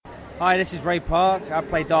Hi, this is Ray Park. I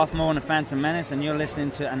play Darth Maul in The Phantom Menace, and you're listening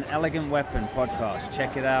to an Elegant Weapon podcast.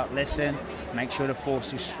 Check it out, listen, make sure the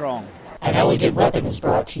Force is strong. An Elegant Weapon is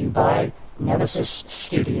brought to you by Nemesis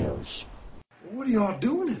Studios. What are y'all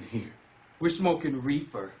doing in here? We're smoking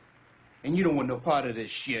reefer, and you don't want no part of this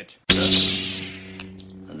shit.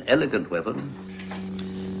 An elegant weapon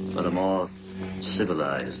for a more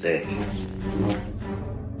civilized age.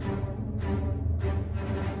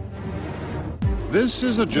 This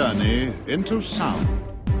is a journey into sound.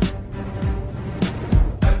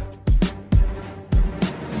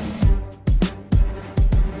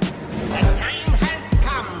 The time has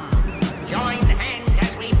come. Join hands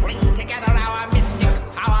as we bring together our mystic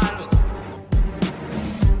powers.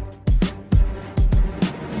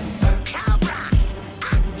 Cobra,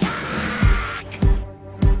 attack!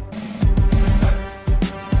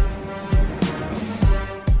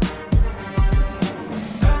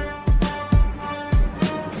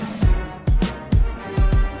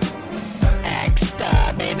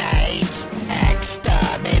 Exterminate!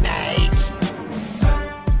 Exterminate!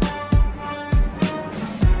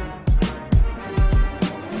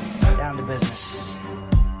 Down to business.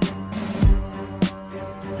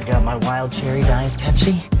 I got my wild cherry Diet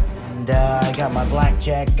Pepsi, and I got my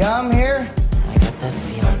blackjack gum here. I got that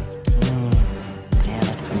feeling. Yeah,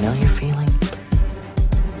 that familiar feeling.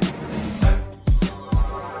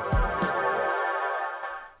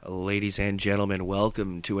 Ladies and gentlemen,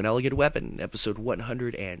 welcome to An Elegant Weapon, episode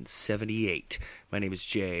 178. My name is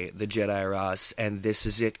Jay, the Jedi Ross, and this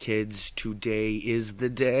is it, kids. Today is the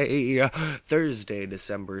day, Thursday,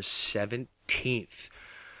 December 17th.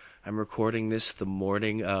 I'm recording this the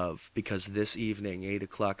morning of, because this evening, 8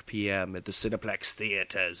 o'clock p.m. at the Cineplex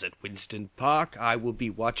Theaters at Winston Park, I will be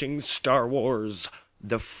watching Star Wars: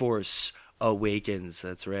 The Force Awakens.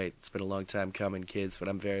 That's right. It's been a long time coming, kids, but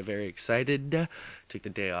I'm very, very excited. Took the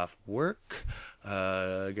day off work.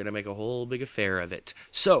 Gonna make a whole big affair of it.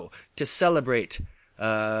 So, to celebrate,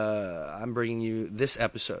 I'm bringing you this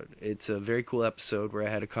episode. It's a very cool episode where I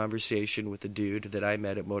had a conversation with a dude that I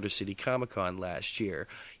met at Motor City Comic Con last year.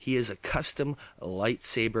 He is a custom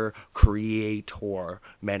lightsaber creator,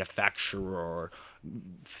 manufacturer,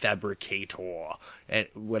 fabricator, and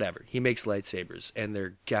whatever. He makes lightsabers, and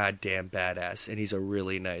they're goddamn badass, and he's a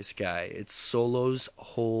really nice guy. It's Solos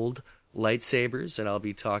Hold Lightsabers, and I'll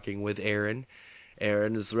be talking with Aaron.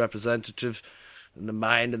 Aaron is the representative and the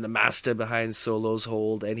mind and the master behind Solos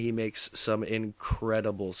Hold, and he makes some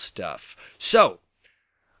incredible stuff. So,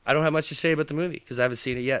 I don't have much to say about the movie, because I haven't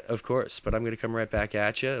seen it yet, of course, but I'm going to come right back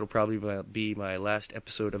at you. It'll probably be my last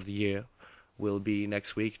episode of the year. We'll be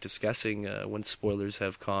next week discussing when spoilers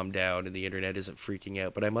have calmed down and the internet isn't freaking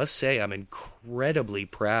out. But I must say, I'm incredibly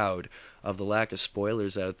proud of the lack of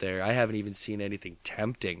spoilers out there. I haven't even seen anything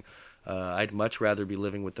tempting. I'd much rather be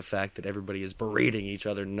living with the fact that everybody is berating each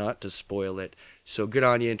other not to spoil it. So good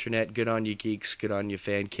on you, internet. Good on you, geeks. Good on you,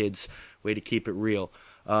 fan kids. Way to keep it real.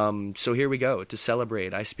 So here we go. To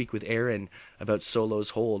celebrate, I speak with Aaron about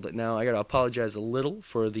Solos Hold. Now, I got to apologize a little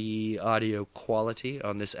for the audio quality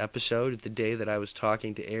on this episode. The day that I was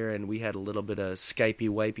talking to Aaron, we had a little bit of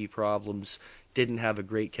Skypey-wipey problems. Didn't have a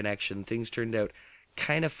great connection. Things turned out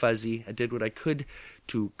kind of fuzzy. I did what I could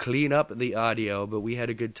to clean up the audio, but we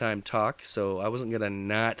had a good time talk, so I wasn't going to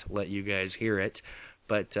not let you guys hear it.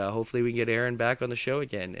 But hopefully we can get Aaron back on the show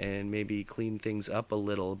again and maybe clean things up a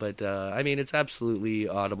little. But, I mean, it's absolutely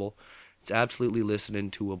audible. It's absolutely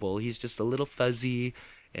listening toable. He's just a little fuzzy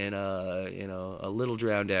and, a little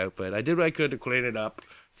drowned out. But I did what I could to clean it up.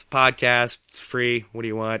 It's a podcast. It's free. What do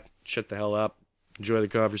you want? Shut the hell up. Enjoy the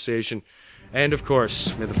conversation. And, of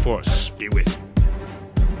course, may the Force be with you.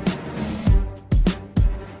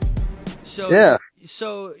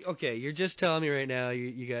 So, okay, you're just telling me right now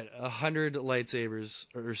you got 100 lightsabers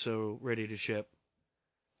or so ready to ship.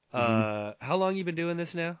 How long you been doing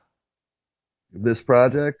this now? This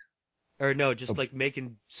project? Or no, just like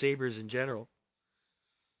making sabers in general.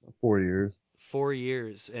 4 years. 4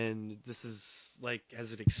 years, and this is like,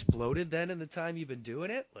 has it exploded then in the time you've been doing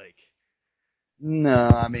it? Like, No,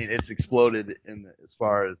 I mean, it's exploded as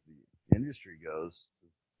far as the industry goes,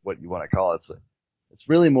 what you want to call it. It's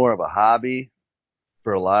really more of a hobby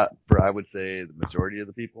for I would say the majority of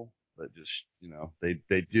the people, but just,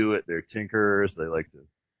 they do it. They're tinkerers. They like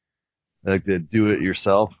to do it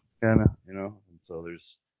yourself, kind of, and so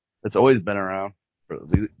it's always been around for at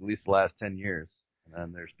least the last 10 years. And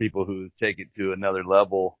then there's people who take it to another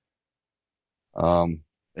level, and,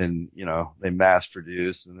 they mass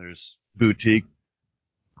produce, and there's boutique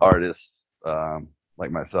artists, like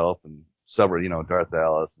myself and several, Darth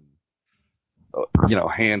Alice and,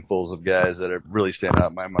 handfuls of guys that are really stand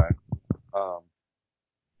out in my mind.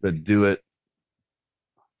 that do it.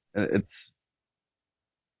 It's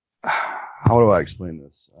how do I explain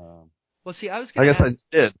this? Well, see, I was I gonna. guess I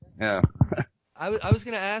did. Yeah. I was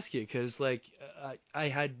gonna ask you because like I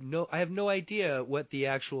have no idea what the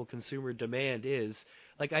actual consumer demand is.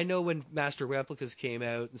 Like I know when Master Replicas came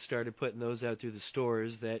out and started putting those out through the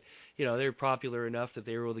stores that they're popular enough that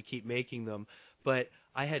they were able to keep making them, but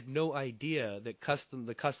I had no idea that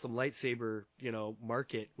the custom lightsaber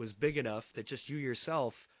market was big enough that just you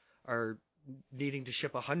yourself are needing to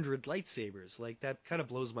ship 100 lightsabers. Like that kind of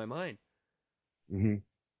blows my mind. hmm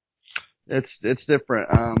It's different.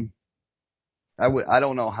 I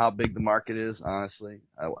don't know how big the market is, honestly.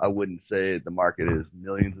 I wouldn't say the market is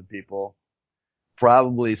millions of people.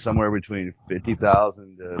 Probably somewhere between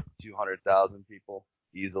 50,000 to 200,000 people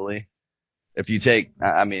easily. If you take,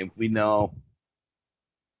 I mean, we know,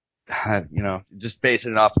 just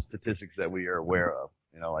basing it off the statistics that we are aware of,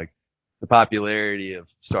 like the popularity of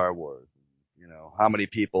Star Wars, how many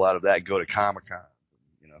people out of that go to Comic-Con.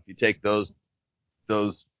 If you take those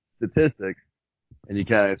statistics and you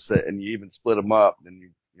kind of say, and you even split them up, and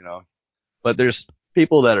but there's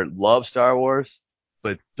people that love Star Wars,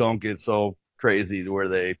 but don't get so crazy to where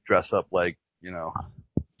they dress up like,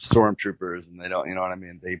 stormtroopers, and they don't, you know what I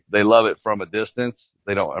mean? They love it from a distance.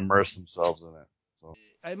 They don't immerse themselves in it. So.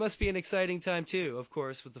 It must be an exciting time too, of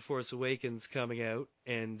course, with The Force Awakens coming out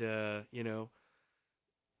and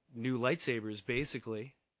new lightsabers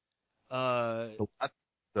basically.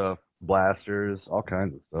 Stuff, blasters, all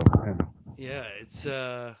kinds of stuff. Man. Yeah, it's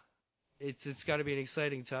got to be an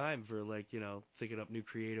exciting time for thinking up new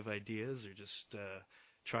creative ideas or just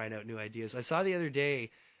trying out new ideas. I saw the other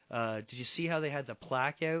day. Did you see how they had the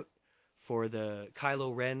plaque out for the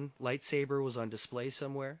Kylo Ren lightsaber was on display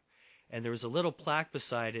somewhere? And there was a little plaque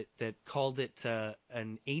beside it that called it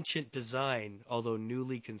an ancient design, although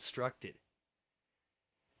newly constructed.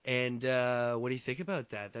 And what do you think about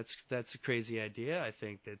that? That's a crazy idea. I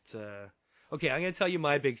think that. Okay, I'm going to tell you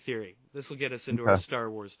my big theory. This will get us into our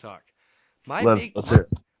Star Wars talk. My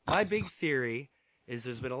big theory is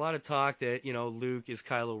there's been a lot of talk that Luke is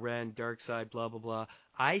Kylo Ren, dark side, blah blah blah.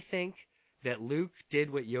 I think that Luke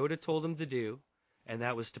did what Yoda told him to do, and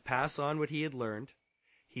that was to pass on what he had learned.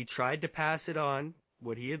 He tried to pass it on,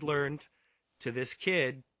 what he had learned, to this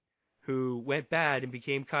kid who went bad and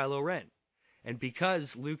became Kylo Ren. And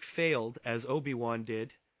because Luke failed, as Obi-Wan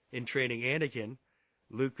did in training Anakin,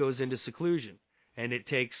 Luke goes into seclusion. And it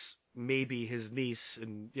takes maybe his niece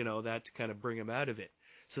and, that to kind of bring him out of it.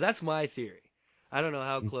 So that's my theory. I don't know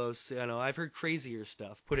how close. I've heard crazier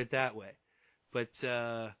stuff, put it that way. But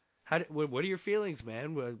what are your feelings,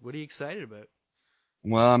 man? What are you excited about?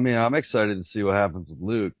 Well, I mean, I'm excited to see what happens with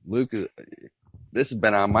Luke. This has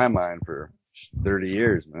been on my mind for 30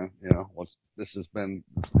 years, man. This is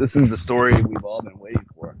the story we've all been waiting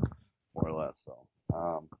for, more or less.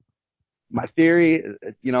 So, my theory,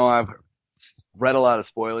 I've read a lot of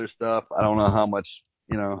spoiler stuff. I don't know how much,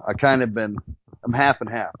 I'm half and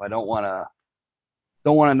half. I don't want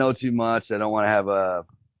to know too much. I don't want to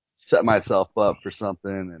set myself up for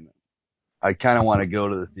something, and I kind of want to go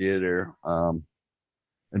to the theater,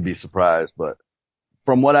 and be surprised. But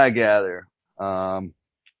from what I gather, Han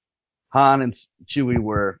and Chewie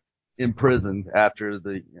were imprisoned after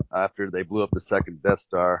they blew up the second Death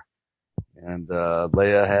Star, and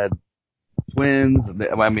Leia had twins.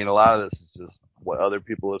 I mean, a lot of this is just what other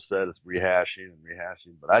people have said. It's rehashing.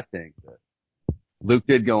 But I think that Luke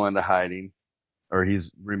did go into hiding, or he's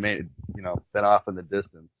remained, been off in the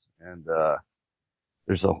distance. And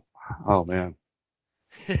oh man.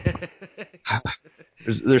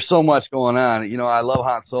 There's so much going on. I love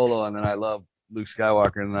Han Solo, and then I love Luke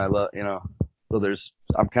Skywalker, and then I love,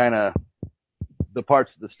 so I'm kind of, the parts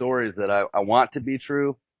of the stories that I want to be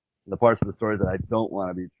true, and the parts of the stories that I don't want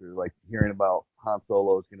to be true, like hearing about Han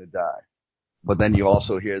Solo is going to die. But then you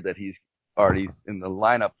also hear that he's already in the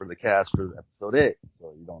lineup for the cast for episode 8,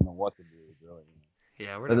 so you don't know what to do, really.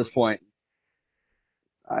 Yeah, at this point,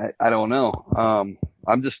 I don't know. I'm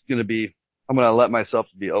going to let myself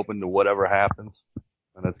be open to whatever happens.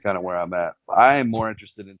 And that's kind of where I'm at. But I am more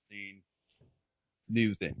interested in seeing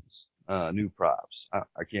new things, new props.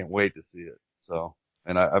 I can't wait to see it. So,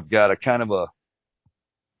 and I've got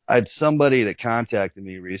I had somebody that contacted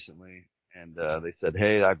me recently, and they said,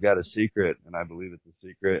 "Hey, I've got a secret, and I believe it's a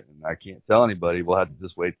secret, and I can't tell anybody. We'll have to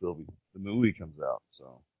just wait till the movie comes out."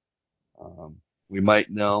 So, we might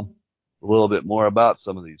know a little bit more about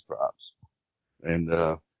some of these props, and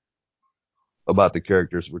about the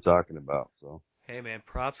characters we're talking about. So. Hey man,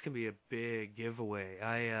 props can be a big giveaway.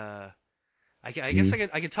 I guess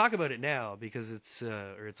I could talk about it now because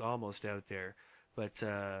it's almost out there. but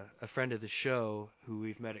a friend of the show who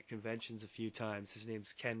we've met at conventions a few times, his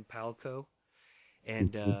name's Ken Palco,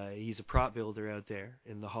 and he's a prop builder out there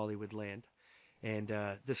in the Hollywood land. And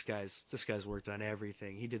this guy's worked on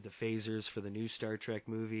everything. He did the phasers for the new Star Trek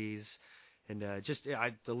movies, and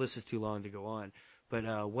the list is too long to go on. But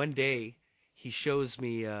one day he shows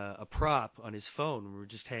me a prop on his phone. We were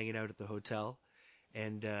just hanging out at the hotel,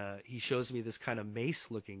 and he shows me this kind of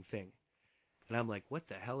mace-looking thing, and I'm like, "What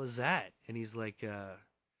the hell is that?" And he's like,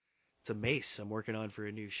 "It's a mace I'm working on for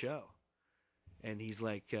a new show." And he's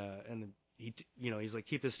like, he's like,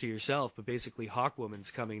 "Keep this to yourself." But basically, Hawkwoman's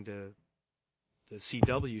coming to the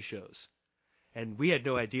CW shows, and we had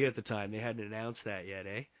no idea at the time. They hadn't announced that yet,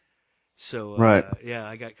 eh? So Right. yeah,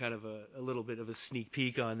 I got kind of a little bit of a sneak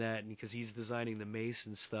peek on that, and because he's designing the mace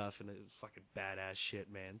and stuff, and it's fucking badass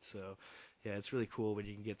shit, man. So yeah, it's really cool when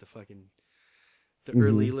you can get the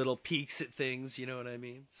early little peeks at things. You know what I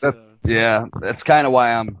mean? So That's kind of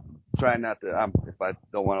why I'm trying not to. If I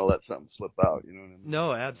don't want to let something slip out, you know what I mean?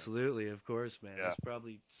 no, absolutely, of course, man. Yeah. There's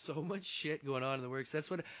probably so much shit going on in the works. That's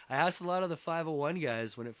what I asked a lot of the 501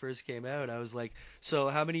 guys when it first came out. I was like, so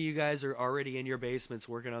how many of you guys are already in your basements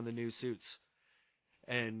working on the new suits?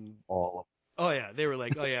 And All oh yeah, they were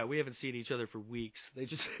like, oh yeah, we haven't seen each other for weeks. They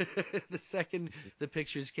just the second the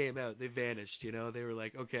pictures came out, they vanished. You know, they were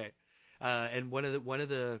like, okay. And one of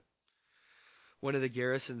the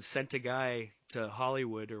garrisons sent a guy to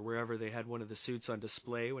Hollywood or wherever they had one of the suits on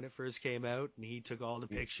display when it first came out, and he took all the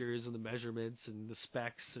pictures and the measurements and the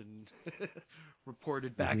specs and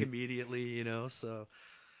reported back immediately. You know, so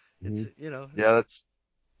it's that's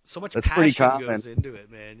so much pretty passion common. goes into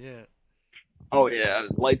it, man. Yeah. Oh yeah,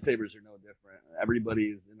 lightsabers are no different.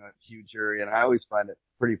 Everybody's in a huge hurry, and I always find it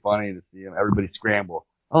pretty funny to see them. Everybody scramble.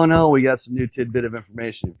 Oh no, we got some new tidbit of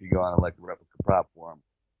information if you go on like the replica prop forum.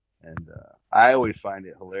 And I always find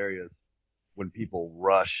it hilarious when people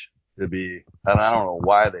rush to be, and I don't know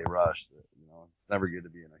why they rush. You know, it's never good to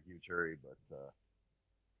be in a huge hurry,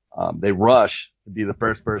 but they rush to be the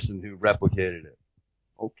first person who replicated it.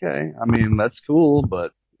 Okay, I mean that's cool,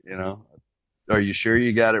 but you know, are you sure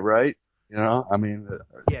you got it right? You know, I mean.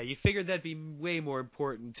 Yeah, you figured that'd be way more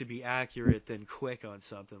important to be accurate than quick on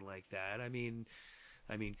something like that. I mean,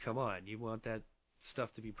 come on, you want that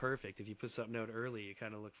stuff to be perfect. If you put something out early, you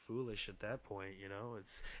kind of look foolish at that point, you know.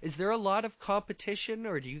 Is there a lot of competition,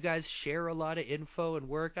 or do you guys share a lot of info and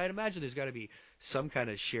work? I'd imagine there's got to be some kind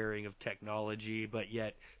of sharing of technology, but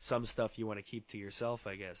yet some stuff you want to keep to yourself,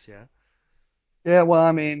 I guess. Yeah. Yeah, well,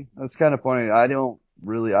 I mean, it's kind of funny.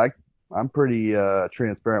 I'm pretty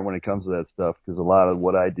transparent when it comes to that stuff because a lot of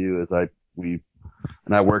what I do is I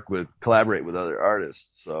collaborate with other artists.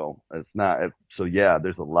 So it's not, so yeah,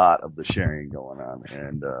 there's a lot of the sharing going on,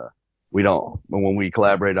 and when we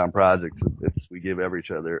collaborate on projects, we give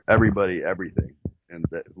everybody everything, and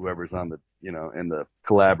that whoever's on the, you know, in the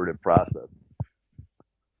collaborative process.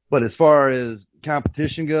 But as far as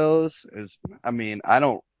competition goes, I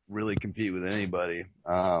don't really compete with anybody,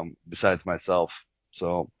 besides myself.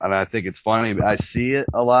 So, and I think it's funny, I see it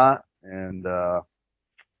a lot, and,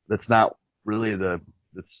 that's not really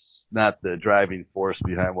it's not the driving force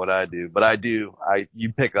behind what I do, but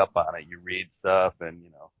you pick up on it, you read stuff, and, you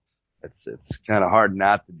know, it's kind of hard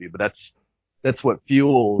not to be, but that's what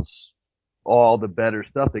fuels all the better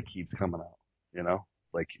stuff that keeps coming out, you know,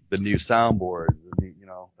 like the new soundboards, you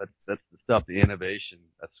know, that's the stuff, the innovation.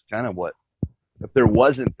 That's kind of what, if there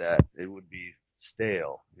wasn't that, it would be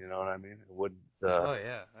stale, you know what I mean? It wouldn't, Oh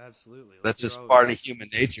yeah, absolutely. That's just part of human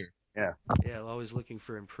nature. Yeah. Yeah, always looking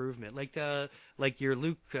for improvement. Like your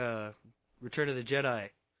Luke Return of the Jedi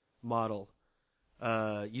model.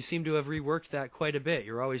 You seem to have reworked that quite a bit.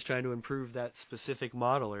 You're always trying to improve that specific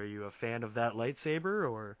model. Are you a fan of that lightsaber,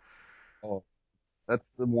 or? Oh, that's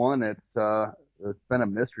the one that's it's been a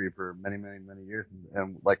mystery for many, many, many years.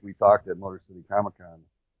 And like we talked at Motor City Comic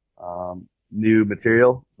Con, new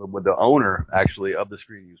material with the owner actually of the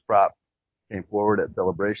screen used prop came forward at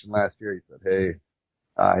Celebration last year. He said, "Hey,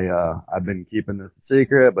 I've been keeping this a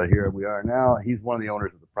secret, but here we are now." He's one of the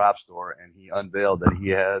owners of the prop store, and he unveiled that he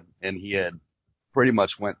had pretty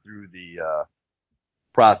much went through the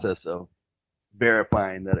process of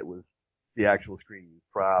verifying that it was the actual screen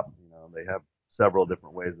used prop. You know, they have several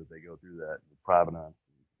different ways that they go through that with provenance,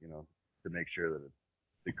 you know, to make sure that it's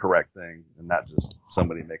the correct thing and not just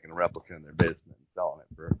somebody making a replica in their basement and selling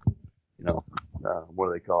it for, you know, what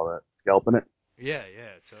do they call that? Scalping it. Yeah,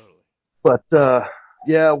 totally. But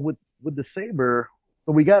yeah, with the Saber,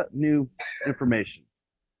 so we got new information,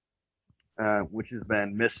 which has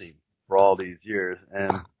been missing for all these years,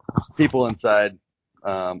 and people inside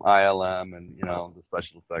ILM and, you know, the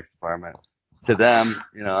special effects department to them,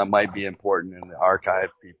 you know, it might be important in the archive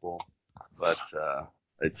people, but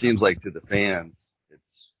it seems like to the fans, it's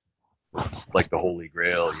like the holy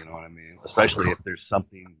grail, you know what I mean? Especially if there's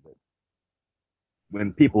something that,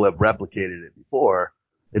 when people have replicated it before,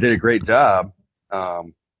 they did a great job,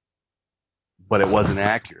 but it wasn't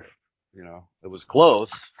accurate, you know. It was close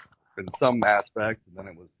in some aspects, and then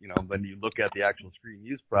it was, you know, when you look at the actual screen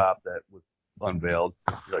use prop that was unveiled,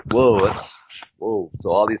 you're like, whoa. So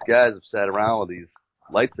all these guys have sat around with these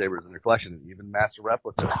lightsabers in their collection, and even master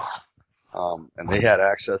replicas. And they had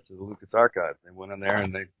access to the Lucas Archive. They went in there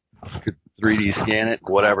and they could 3D scan it,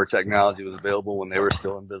 whatever technology was available when they were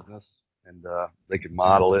still in business, and they could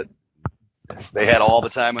model it. They had all the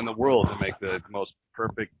time in the world to make the most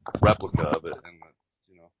perfect replica of it, and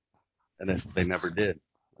you know, and they never did.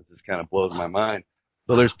 It just kind of blows my mind.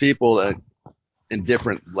 So there's people that in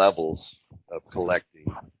different levels of collecting,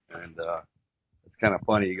 and it's kind of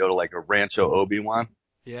funny. You go to like a Rancho Obi-Wan.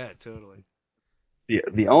 Yeah, totally.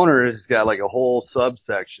 The owner has got like a whole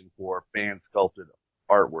subsection for fan sculpted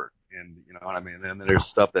artwork, and you know what I mean. And then there's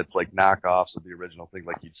stuff that's like knockoffs of the original thing,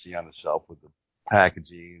 like you'd see on the shelf with the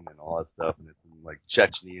packaging and all that stuff, and it's in like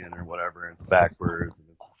Chechenian or whatever, and it's backwards.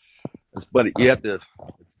 And but you have to.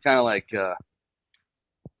 It's kind of like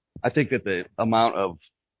I think that the amount of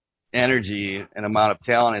energy and amount of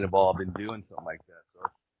talent involved in doing something like that. So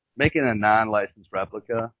making a non-licensed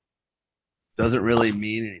replica doesn't really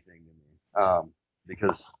mean anything to me.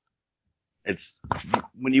 Because it's,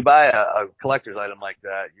 when you buy a collector's item like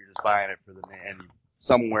that, you're just buying it for the man.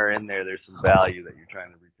 Somewhere in there's some value that you're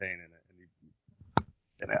trying to retain in it.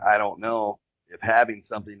 And I don't know if having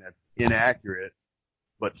something that's inaccurate,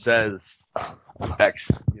 but says X,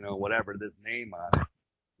 you know, whatever, this name on it,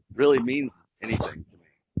 really means anything to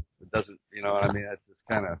me. It doesn't, you know what I mean? That's just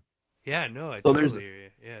kind of. Yeah, no, I totally hear you.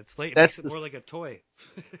 Yeah, it's like, it makes it more like a toy.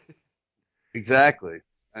 Exactly.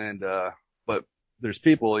 And, but there's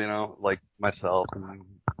people, you know, like myself and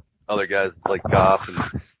other guys like Goff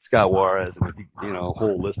and Scott Juarez and, you know, a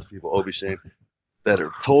whole list of people, Obi Shane, that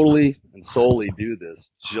are totally and solely do this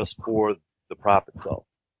just for the prop itself.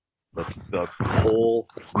 The whole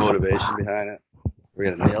motivation behind it. We're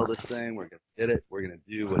going to nail this thing. We're going to hit it. We're going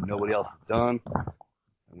to do what nobody else has done.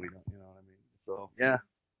 And we don't, you know what I mean? So, yeah.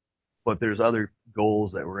 But there's other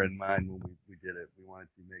goals that were in mind when we did it. We wanted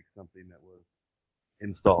to make something that was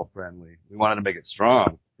install friendly. We wanted to make it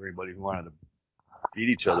strong for anybody who wanted to beat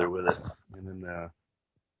each other with it, and then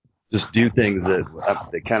just do things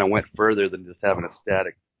that kind of went further than just having a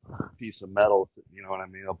static piece of metal. You know what I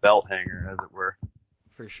mean? A belt hanger, as it were.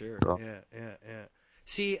 For sure. So. Yeah.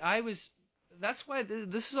 See, that's why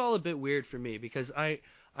this is all a bit weird for me, because I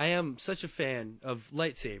am such a fan of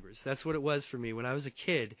lightsabers. That's what it was for me when I was a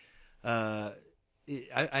kid. I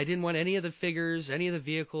didn't want any of the figures, any of the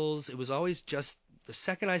vehicles. It was always just the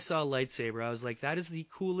second I saw a lightsaber, I was like, that is the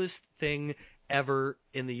coolest thing ever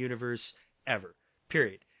in the universe, ever.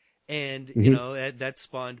 Period. And, you know, that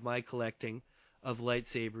spawned my collecting of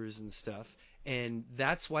lightsabers and stuff. And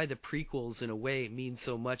that's why the prequels, in a way, mean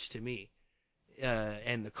so much to me.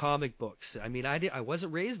 And the comic books. I mean, I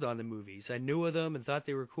wasn't raised on the movies. I knew of them and thought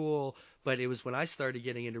they were cool, but it was when I started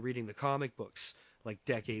getting into reading the comic books, like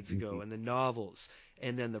decades ago, and the novels,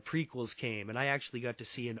 and then the prequels came, and I actually got to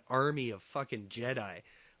see an army of fucking Jedi.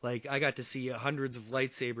 Like, I got to see hundreds of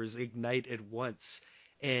lightsabers ignite at once.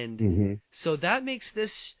 And so that makes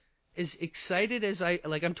this as excited as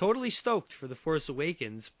I'm totally stoked for The Force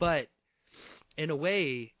Awakens, but in a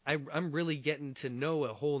way, I'm really getting to know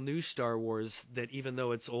a whole new Star Wars that, even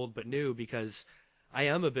though it's old but new, because I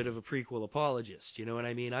am a bit of a prequel apologist, you know what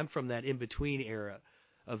I mean? I'm from that in-between era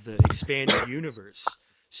of the expanded universe.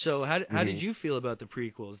 So how did you feel about the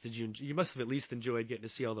prequels? Did you must have at least enjoyed getting to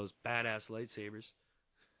see all those badass lightsabers?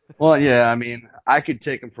 Well, yeah, I mean, I could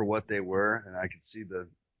take them for what they were, and I could see the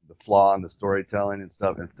flaw in the storytelling and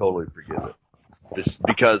stuff, and totally forgive it. Just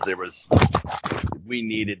because we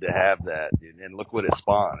needed to have that, dude, and look what it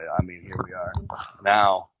spawned. I mean, here we are.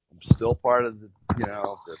 Now, I'm still part of the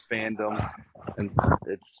fandom, and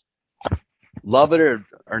it's, love it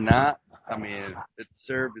or not, I mean, it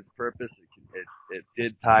served its purpose. It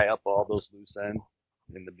did tie up all those loose ends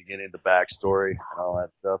in the beginning, the backstory and all that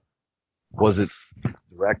stuff. Was it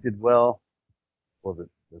directed well? Was it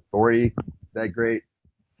the story that great?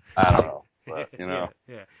 I don't know. But, you know.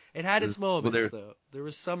 Yeah. It had its moments, though. There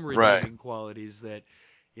was some redeeming qualities that,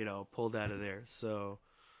 you know, pulled out of there. So,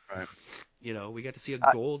 you know, we got to see a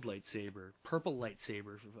gold lightsaber, purple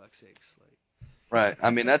lightsaber, for fuck's sakes. Right. I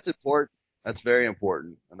mean, that's important. That's very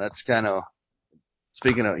important. And that's kind of,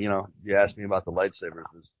 speaking of, you know, you asked me about the lightsabers.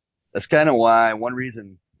 That's kind of why, one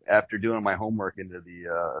reason after doing my homework into the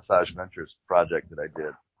Asajj Ventress project that I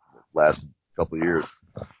did last couple of years,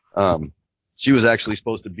 she was actually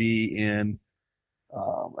supposed to be in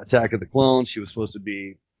Attack of the Clones. She was supposed to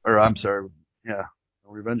be, Revenge of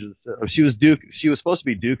the Sith. She was supposed to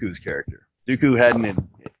be Dooku's character. Dooku hadn't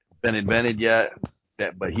been invented yet,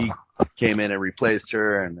 but he came in and replaced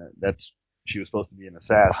her, and she was supposed to be an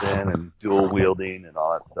assassin and dual wielding and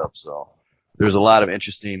all that stuff. So there's a lot of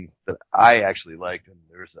interesting that I actually liked. And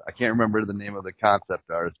I can't remember the name of the concept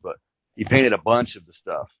artist, but he painted a bunch of the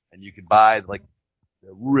stuff, and you could buy like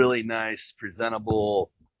a really nice, presentable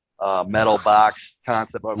metal box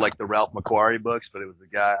concept, or like the Ralph McQuarrie books. But it was a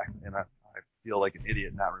guy, and I feel like an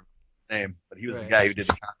idiot not remembering his name, but he was the guy who did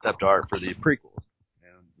the concept art for the prequels,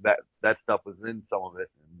 and that stuff was in some of it,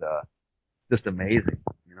 and just amazing.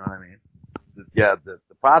 You know what I mean? Yeah, the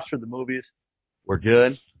props for the movies were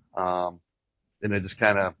good, and it just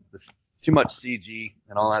kind of too much CG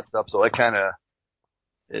and all that stuff, so it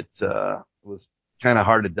was kind of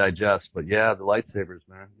hard to digest. But yeah, the lightsabers,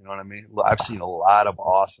 man, you know what I mean? I've seen a lot of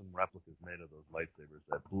awesome replicas made of those lightsabers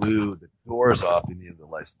that blew the doors off any of the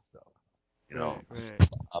licensed stuff, you know,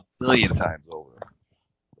 a million times over.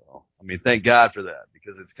 So, I mean, thank God for that,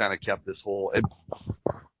 because it's kind of kept this whole, it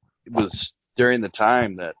was during the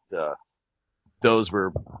time that, those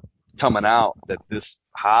were coming out, that this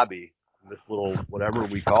hobby, this little, whatever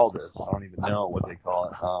we call this, I don't even know what they call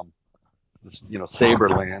it, this, you know,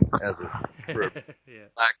 Saberland, as a, for lack of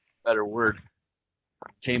a better word,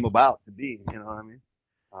 came about to be, you know what I mean?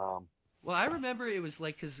 Well, I remember it was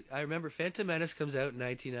like, because I remember Phantom Menace comes out in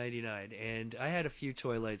 1999, and I had a few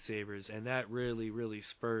toy lightsabers, and that really, really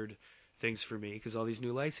spurred things for me, because all these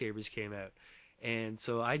new lightsabers came out. And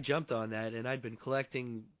so I jumped on that, and I'd been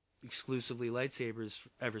collecting exclusively lightsabers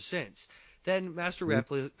ever since. Then Master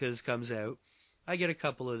Replicas comes out. I get a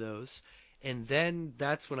couple of those. And then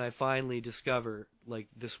that's when I finally discover like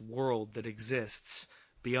this world that exists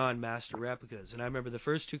beyond Master Replicas. And I remember the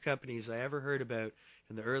first two companies I ever heard about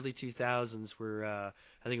in the early 2000s were, I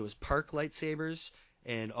think it was Park Lightsabers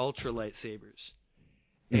and Ultra Lightsabers.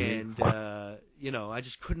 And, you know, I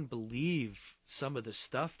just couldn't believe some of the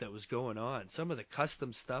stuff that was going on. Some of the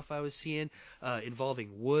custom stuff I was seeing, involving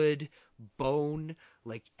wood, bone,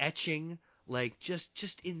 like etching, like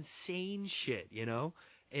just insane shit, you know?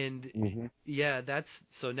 And yeah,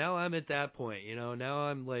 so now I'm at that point, you know, now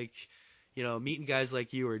I'm like, you know, meeting guys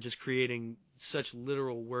like you are just creating such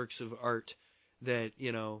literal works of art that,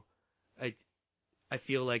 you know, I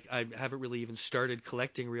feel like I haven't really even started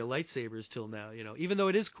collecting real lightsabers till now, you know, even though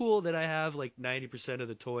it is cool that I have like 90% of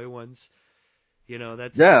the toy ones, you know,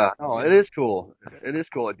 that's. Yeah, no, it is cool. It is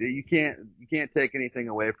cool. You can't take anything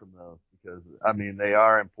away from those, because, I mean, they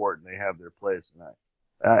are important. They have their place. And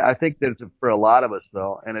I think that it's for a lot of us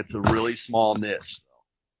though, and it's a really small niche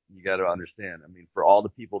though. You got to understand. I mean, for all the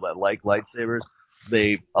people that like lightsabers,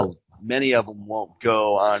 many of them won't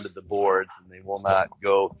go onto the boards, and they will not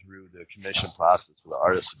go through the commission process for the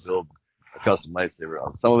artist to build a custom lightsaber.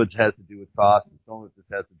 Some of it has to do with cost, and some of it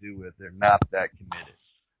just has to do with they're not that committed.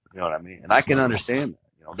 You know what I mean? And I can understand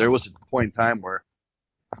that. You know, there was a point in time where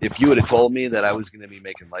if you would have told me that I was going to be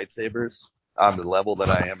making lightsabers on the level that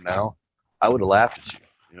I am now, I would have laughed at you.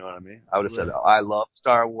 You know what I mean? I would have said, oh, I love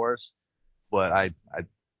Star Wars, but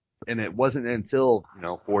and it wasn't until, you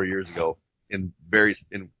know, 4 years ago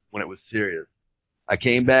when it was serious, I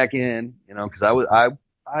came back in, you know, cause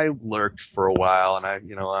I lurked for a while, and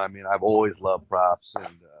I've always loved props,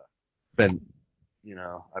 and you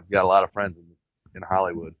know, I've got a lot of friends in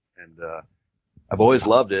Hollywood, and I've always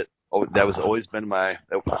loved it. Oh, that was always been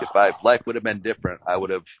if life would have been different, I would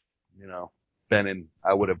have, you know,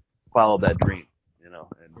 I would have followed that dream, you know,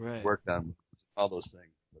 and worked on all those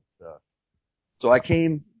things. But, so I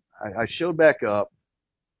showed back up,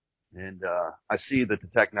 and I see that the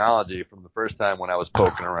technology from the first time when I was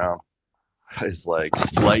poking around is like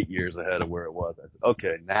light years ahead of where it was. I said,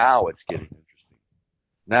 okay, now it's getting interesting.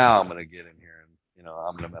 Now I'm going to get in here, and, you know,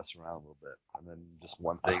 I'm going to mess around a little bit. And then just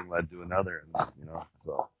one thing led to another, and, you know,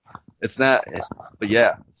 so but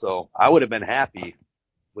yeah, so I would have been happy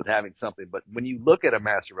with having something. But when you look at a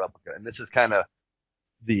Master Replica, and this is kind of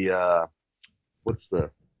this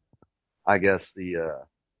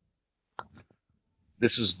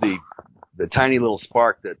is the tiny little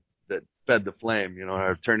spark that fed the flame, you know, and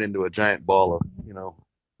I've turned into a giant ball of, you know,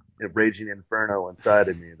 a raging inferno inside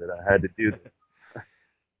of me that I had to do this.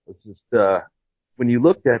 It's just, when you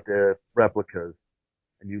looked at the replicas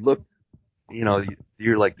and you look, you know,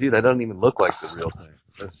 you're like, dude, that doesn't even look like the real thing.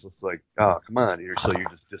 It's just like, oh, come on. You're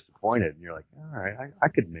just disappointed, and you're like, all right, I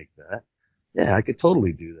could make that. Yeah, I could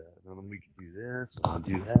totally do that. And then we could do this, and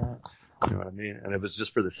do that. You know what I mean? And it was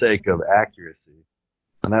just for the sake of accuracy.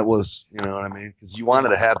 And that was, you know what I mean? Because you wanted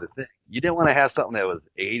to have the thing. You didn't want to have something that was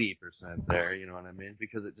 80% there, you know what I mean?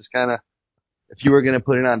 Because it just kind of, if you were going to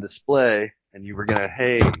put it on display and you were going to,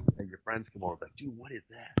 hey, and your friends come over, like, dude, what is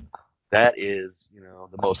that? That is, you know,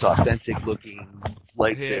 the most authentic looking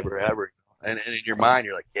lightsaber ever. And in your mind,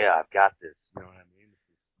 you're like, yeah, I've got this. You know what I mean?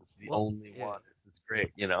 This is the only one. This is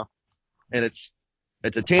great, you know? And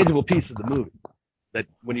it's a tangible piece of the movie that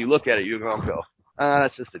when you look at it, you go,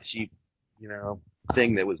 that's just a cheap, you know,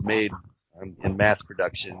 thing that was made in mass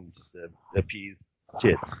production just to appease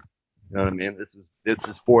kids. You know what I mean? This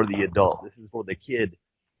is for the adult. This is for the kid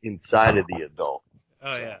inside of the adult.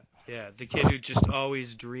 Oh yeah, yeah. The kid who just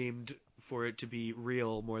always dreamed for it to be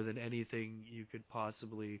real more than anything you could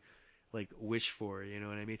possibly like wish for. You know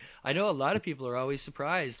what I mean? I know a lot of people are always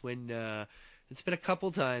surprised when it's been a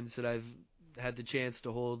couple times that I've had the chance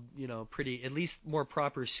to hold, you know, pretty at least more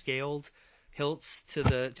proper scaled hilts to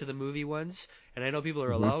the movie ones, and I know people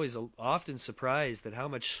are always often surprised at how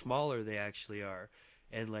much smaller they actually are,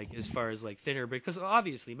 and like as far as like thinner, because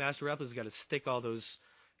obviously Master Replica's got to stick all those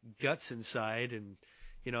guts inside, and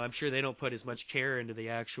you know I'm sure they don't put as much care into the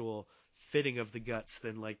actual fitting of the guts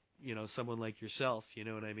than like you know someone like yourself, you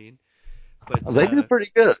know what I mean? But they do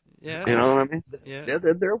pretty good. Yeah, you know what I mean? Yeah,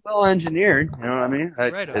 they're well engineered. You know what I mean?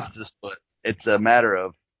 Right on. It's just it's a matter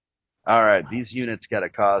of, all right, these units got to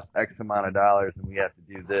cost X amount of dollars, and we have to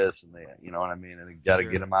do this, and they, you know what I mean, and you got to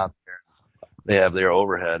get them out there. They have their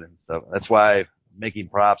overhead and stuff. That's why making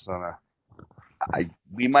props on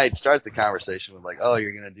we might start the conversation with like, oh,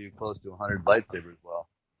 you're gonna do close to 100 lightsabers. Well,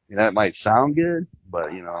 you know, it might sound good,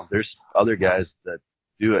 but you know, there's other guys that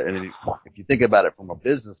do it, and if you think about it from a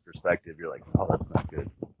business perspective, you're like, oh, that's not good.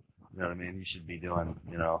 You know what I mean? You should be doing,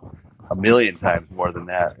 you know, 1 million times more than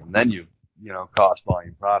that, and then you know, cost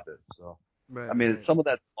volume profit. So, I mean, some of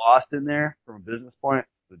that's lost in there from a business point.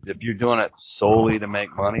 But if you're doing it solely to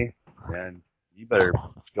make money, then you better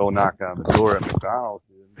go knock on the door at McDonald's.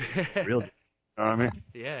 Dude. Real, you know what I mean?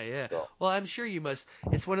 Yeah. So. Well, I'm sure you must.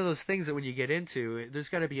 It's one of those things that when you get into, there's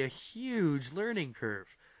got to be a huge learning curve.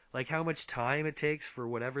 Like how much time it takes for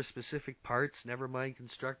whatever specific parts, never mind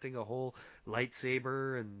constructing a whole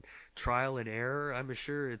lightsaber and trial and error. I'm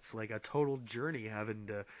sure it's like a total journey having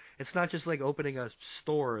to, it's not just like opening a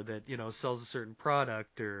store that, you know, sells a certain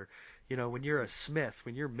product or, you know, when you're a smith,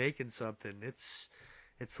 when you're making something, it's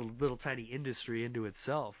a little tiny industry into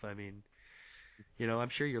itself. I mean, you know, I'm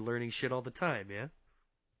sure you're learning shit all the time, yeah?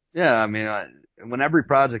 Yeah, I mean, when every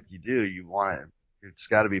project you do, you want it. It's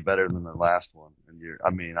got to be better than the last one. And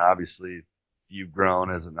I mean, obviously, you've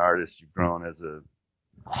grown as an artist, you've grown as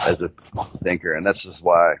a thinker, and that's just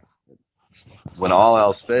why. When all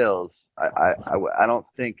else fails, I don't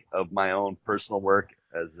think of my own personal work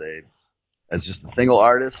as just a single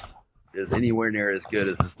artist is anywhere near as good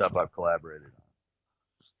as the stuff I've collaborated on.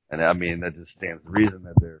 And I mean, that just stands to reason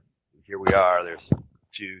that here we are. There's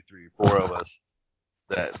 2, 3, 4 of us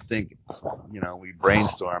that think, you know, we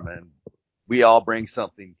brainstorm and we all bring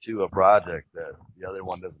something to a project that the other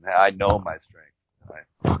one doesn't have. I know my strength.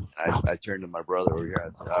 I turned to my brother over here. I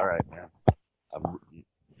said, all right, man,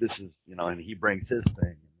 this is, you know, and he brings his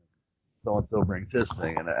thing. So-and-so brings his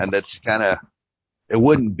thing. And that's kind of, it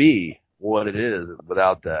wouldn't be what it is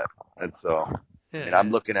without that. And so, I mean,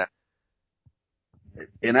 I'm looking at,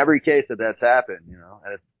 in every case that's happened, you know,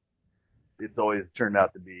 and it's always turned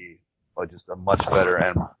out to be just a much better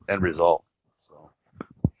end result. So,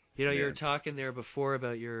 you know, you were talking there before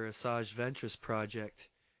about your Asajj Ventress project,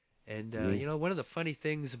 and you know, one of the funny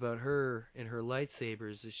things about her and her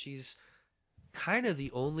lightsabers is she's kind of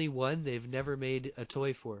the only one they've never made a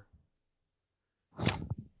toy for.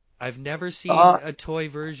 I've never seen a toy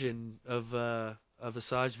version of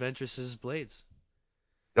Asajj Ventress's blades.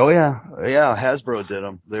 Oh yeah, Hasbro did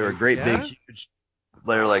them. They were great, big, huge.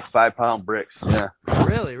 They were like 5-pound bricks. Yeah.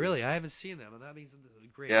 Really, I haven't seen them, and that means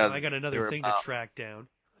great. Yeah, well, I got another thing to track down.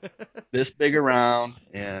 This big around,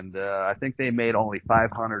 and I think they made only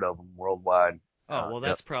 500 of them worldwide. Oh well,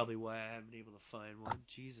 that's probably why I haven't been able to find one.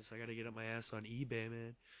 Jesus, I got to get up my ass on eBay,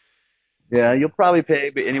 man. Yeah, you'll probably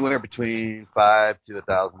pay anywhere between $500 to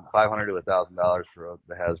 $1,000 for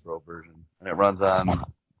the Hasbro version, and it runs on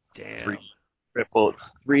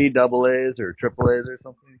three double A's or triple A's or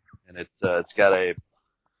something, and it's got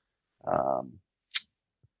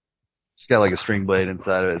like a string blade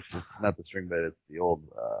inside of it. It's not the string blade; it's the old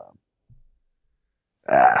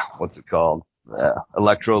what's it called?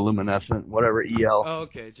 Electroluminescent, whatever, EL. Oh,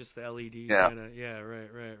 okay, just the LED. Yeah. Kinda, yeah,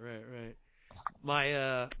 right.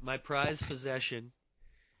 My prized possession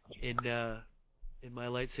in my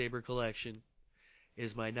lightsaber collection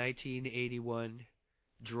is my 1981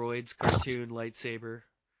 Droids cartoon lightsaber,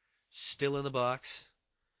 still in the box,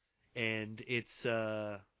 and it's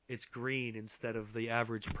green instead of the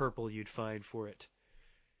average purple you'd find for it.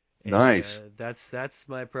 And, Nice. That's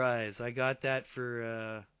my prize. I got that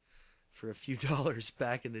for a few dollars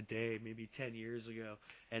back in the day, maybe 10 years ago,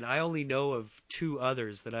 and I only know of 2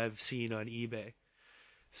 others that I've seen on eBay.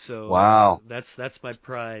 So Wow. That's my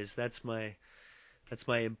prize. That's my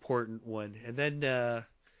important one. And then,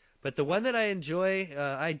 but the one that I enjoy,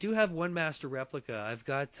 I do have one master replica. I've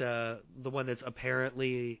got the one that's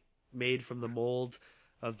apparently made from the mold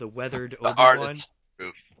of the weathered The Obi-Wan. artist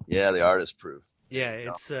proof. Yeah, the artist proof. Yeah,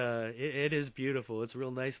 it is beautiful. It's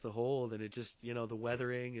real nice to hold, and it just, the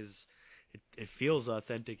weathering is, it feels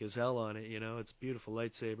authentic as hell on it. It's a beautiful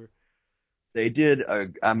lightsaber. They did.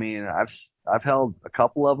 I mean, I've held a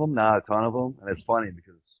couple of them, not a ton of them, and it's funny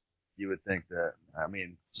because you would think that. I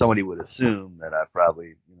mean, somebody would assume that I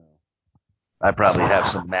probably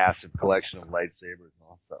have some massive collection of lightsabers and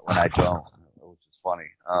all, but when I don't, which is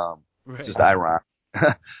funny. Right. Just ironic.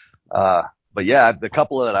 But yeah, the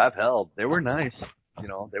couple that I've held, they were nice.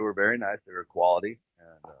 They were very nice. They were quality.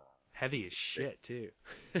 And, heavy as shit too.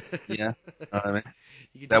 Yeah. You know what I mean?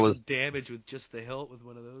 You could do some damage with just the hilt with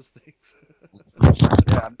one of those things.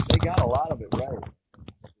 Yeah, they got a lot of it right.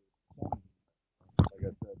 Like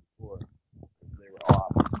I said before, they were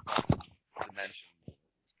off dimensions.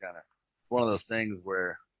 It's kind of one of those things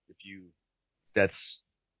where if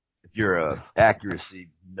you're a accuracy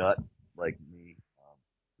nut like me,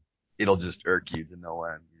 it'll just irk you to no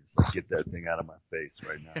end. You just like, get that thing out of my face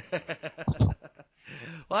right now.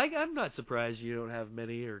 Well, I'm not surprised you don't have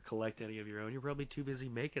many or collect any of your own. You're probably too busy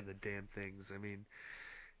making the damn things. I mean,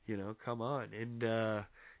 come on. And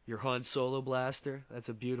your Han Solo blaster, that's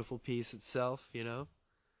a beautiful piece itself,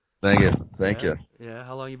 Thank you. Yeah,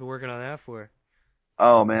 how long you been working on that for?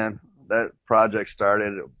 Oh man, that project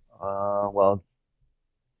started, well,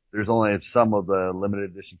 there's only some of the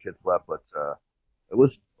limited edition kits left, but it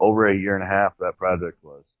was over a year and a half that project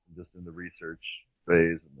was, just in the research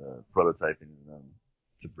phase and the prototyping and then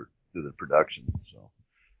to do the production. So,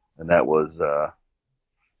 and that was,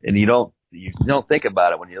 and you don't think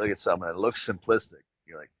about it when you look at something that looks simplistic.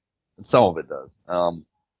 You're like, and some of it does. And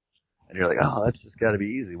you're like, oh, that's just got to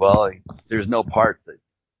be easy. Well, there's no part that,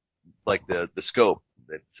 like the scope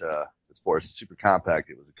that it's for. It's super compact.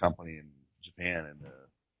 It was a company in Japan in the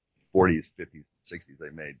 40s, 50s, 60s. They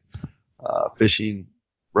made fishing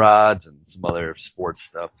rods and some other sports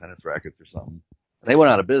stuff, tennis rackets or something. And they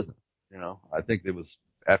went out of business. I think it was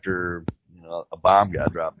after a bomb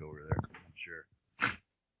got dropped over there. I'm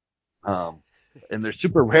sure. And they're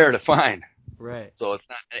super rare to find. Right. So it's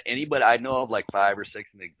not anybody. I know of like 5 or 6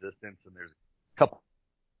 in existence, and there's a couple.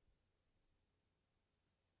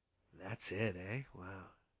 That's it, eh? Wow.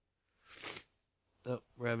 Oh,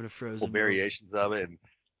 we're having a frozen variations of it. And,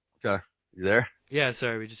 okay, you there? Yeah,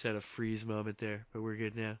 sorry, we just had a freeze moment there, but we're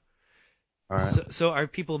good now. All right. So are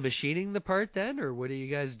people machining the part then, or what do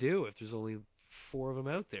you guys do if there's only 4 of them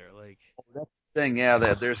out there? Like, that's the thing, yeah.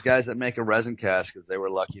 There's guys that make a resin cast because they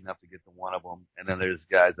were lucky enough to get the one of them, and then there's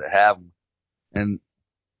guys that have them, and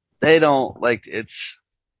they don't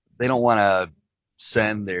they don't want to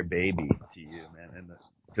send their baby to you, man, and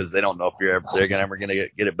because they don't know if they're ever gonna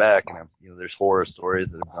get it back. And there's horror stories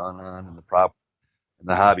that have gone on in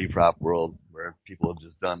the hobby prop world where people have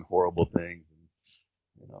just done horrible things.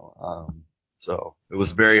 And, so it was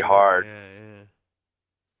very hard. Yeah.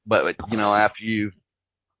 But after you've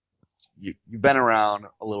been around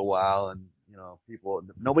a little while, and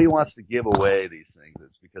nobody wants to give away these things.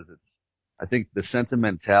 It's because I think the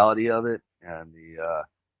sentimentality of it and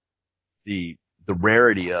the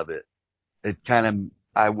rarity of it. It kind of,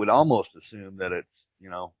 I would almost assume that it's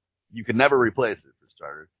you could never replace it for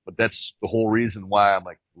starters. But that's the whole reason why I'm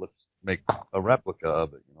like, let's make a replica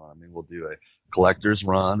of it. I mean, we'll do a collector's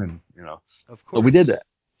run, and Of course. So we did that.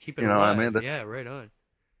 Keep it alive. What I mean? Yeah, right on.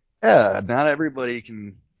 Yeah, not everybody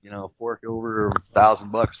can, fork over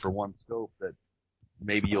 $1,000 for one scope that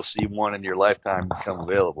maybe you'll see one in your lifetime become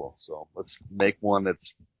available. So let's make one that's,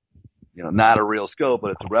 not a real scope,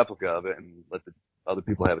 but it's a replica of it, and let the other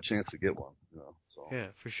people have a chance to get one. So yeah,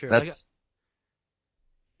 for sure. That's,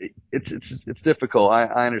 it's difficult.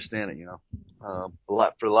 I understand it.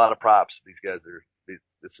 For a lot of props, these guys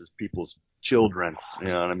this is people's children. You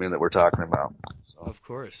know what I mean? That we're talking about. So of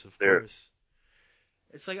course.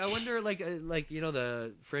 It's like, I wonder,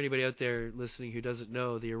 for anybody out there listening who doesn't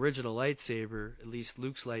know, the original lightsaber, at least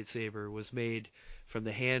Luke's lightsaber, was made from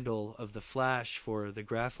the handle of the flash for the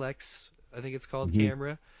Graflex, I think it's called,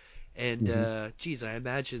 camera. And, geez, I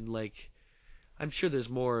imagine I'm sure there's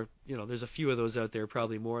more, there's a few of those out there,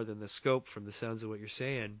 probably more than the scope from the sounds of what you're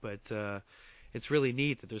saying, but it's really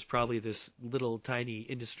neat that there's probably this little tiny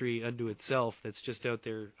industry unto itself that's just out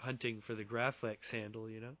there hunting for the Graflex handle,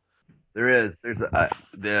 There is. There's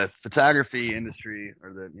the photography industry,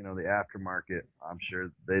 or the aftermarket. I'm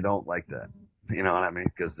sure they don't like that. You know what I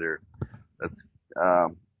mean? Because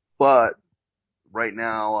but right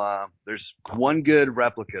now there's one good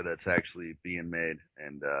replica that's actually being made,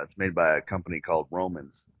 and it's made by a company called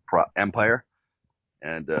Roman's Empire,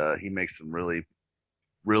 and he makes some really,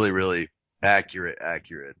 really, really accurate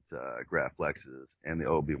Graflexes and the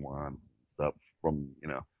Obi-Wan stuff from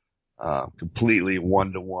completely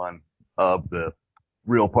 1-to-1 of the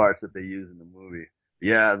real parts that they use in the movie.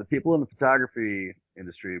 Yeah, the people in the photography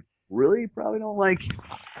industry really probably don't like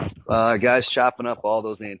guys chopping up all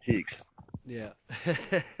those antiques. Yeah.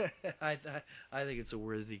 I think it's a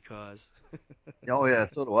worthy cause. Oh yeah,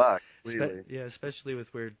 so do I. Completely. Yeah, especially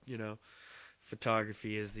with where,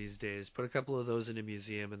 photography is these days. Put a couple of those in a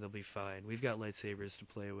museum and they'll be fine. We've got lightsabers to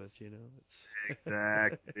play with, It's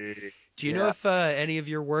Exactly. Do you know if any of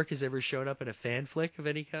your work has ever shown up in a fan flick of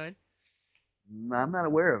any kind? I'm not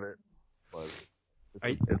aware of it, but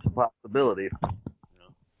it's a possibility.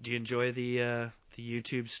 Do you enjoy the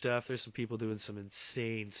YouTube stuff? There's some people doing some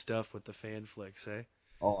insane stuff with the fan flicks, eh?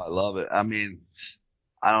 Oh, I love it. I mean,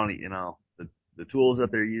 I don't, the tools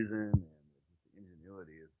that they're using and the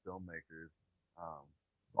ingenuity as filmmakers,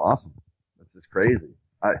 awesome. It's just crazy.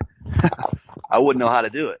 I wouldn't know how to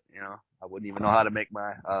do it, I wouldn't even know how to make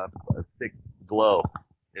my stick glow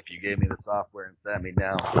if you gave me the software and sat me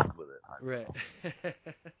down with it. Right.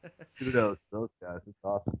 Kudos to those guys. It's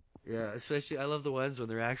awesome. Yeah, especially I love the ones when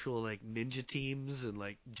they're actual like ninja teams and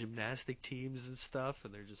like gymnastic teams and stuff,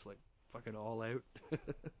 and they're just like fucking all out.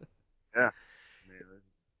 Yeah.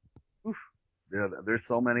 Yeah, there's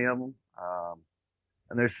so many of them.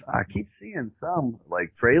 And I keep seeing some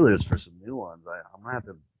like trailers for some new ones. I'm gonna have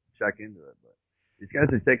to check into it, but these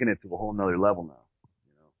guys are taking it to a whole nother level now.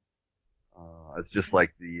 It's just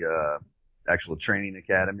like the actual training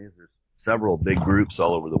academies. There's several big groups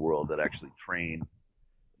all over the world that actually train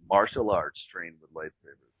martial arts, trained with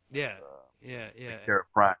lightsabers. Yeah, yeah. Care of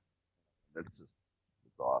Prime. It's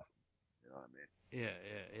awesome. You know what I mean?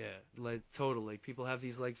 Yeah. Like totally. People have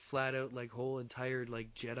these like flat out like whole entire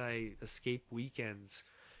like Jedi escape weekends,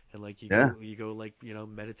 and like you go like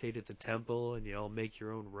meditate at the temple, and you all make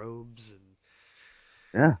your own robes and.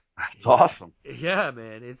 Yeah, that's awesome. Yeah,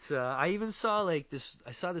 man. It's I even saw like this.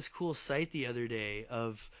 I saw this cool site the other day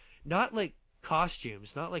of not like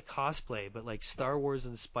costumes, not like cosplay, but like Star Wars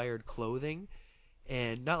inspired clothing,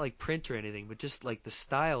 and not like print or anything, but just like the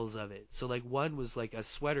styles of it. So like one was like a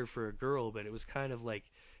sweater for a girl, but it was kind of like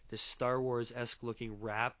this Star Wars-esque looking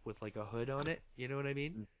wrap with like a hood on it. You know what I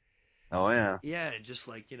mean? Oh yeah. Yeah, and just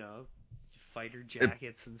like fighter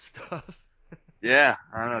jackets and stuff. Yeah,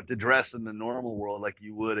 I don't know, to dress in the normal world like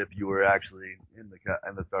you would if you were actually in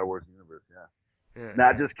the Star Wars universe. Yeah.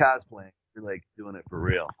 Not just cosplaying. You're like doing it for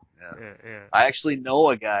real. Yeah. I actually know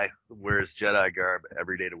a guy who wears Jedi garb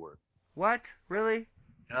every day to work. What? Really?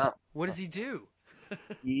 Yeah. What does he do?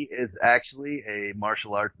 He is actually a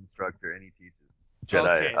martial arts instructor, and he teaches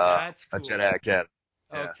Jedi. Okay, that's cool. A Jedi Academy.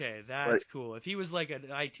 Yeah. Okay, that's cool. If he was like an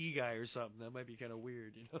IT guy or something, that might be kind of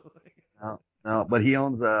weird, No, but he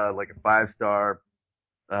owns like a 5-star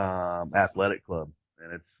athletic club,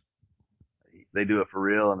 and they do it for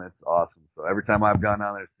real, and it's awesome. So every time I've gone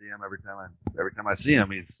down there to see him, every time I see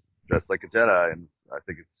him, he's dressed like a Jedi, and I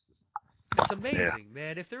think it's amazing,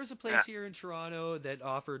 man. If there was a place here in Toronto that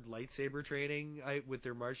offered lightsaber training with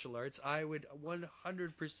their martial arts, I would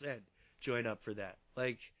 100% join up for that.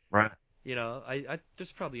 Like, right. I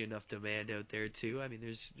there's probably enough demand out there too. I mean,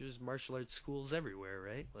 there's martial arts schools everywhere,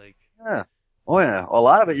 right? Like, yeah. Oh yeah, a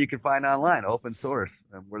lot of it you can find online, open source,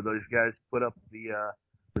 where those guys put up the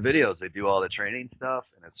videos. They do all the training stuff,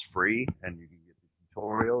 and it's free, and you can get the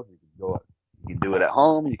tutorials. You can do it at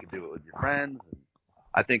home. You can do it with your friends. And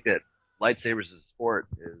I think that lightsabers as a sport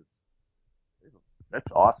that's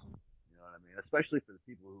awesome. You know what I mean? Especially for the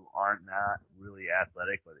people who aren't not really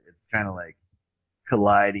athletic, but it's kind of like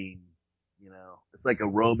colliding. It's like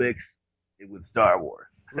aerobics with Star Wars.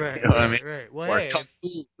 Right. You know what I mean? Right. Well, or hey, Kung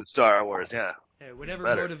Fu with Star Wars, yeah. Hey, whatever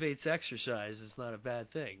motivates exercise is not a bad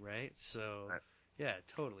thing, right? So, yeah,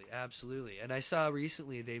 totally, absolutely. And I saw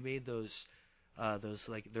recently they made those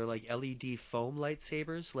like they're like LED foam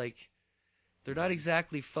lightsabers. Like they're not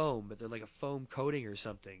exactly foam, but they're like a foam coating or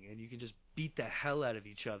something, and you can just beat the hell out of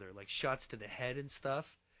each other, like shots to the head and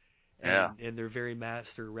stuff. And they're very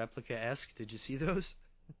master replica-esque. Did you see those?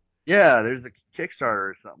 Yeah, there's a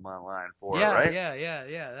Kickstarter or something online for it, right?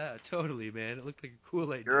 Yeah, totally, man. It looked like a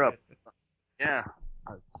cool idea. Europe. Yeah.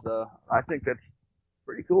 I think that's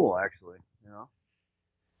pretty cool, actually. You know.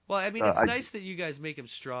 Well, I mean, it's nice that you guys make him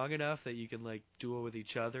strong enough that you can like duel with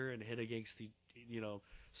each other and hit against the,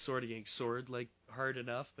 sword against sword like hard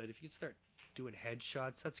enough. But if you start doing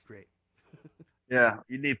headshots, that's great. Yeah,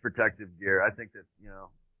 you need protective gear. I think that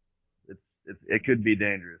it could be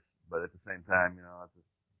dangerous, but at the same time,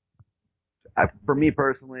 for me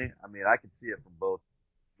personally, I mean, I can see it from both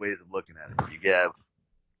ways of looking at it.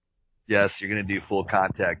 Yes, you're going to do full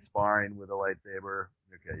contact sparring with a lightsaber.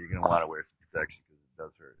 Okay, you're going to want to wear some protection because it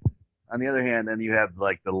does hurt. On the other hand, then you have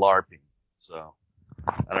like the LARPing. So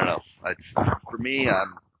I don't know. For me, I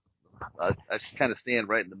just kind of stand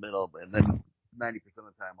right in the middle, and then 90% of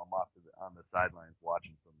the time I'm off on the sidelines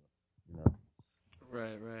watching from the.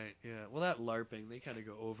 Right, yeah. Well, that LARPing, they kind of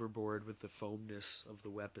go overboard with the foamness of the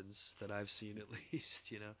weapons that I've seen, at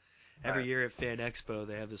least. Every year at Fan Expo,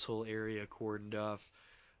 they have this whole area cordoned off,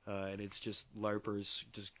 and it's just LARPers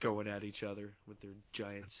just going at each other with their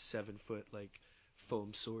giant 7-foot like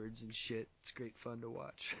foam swords and shit. It's great fun to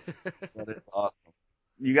watch. That is awesome.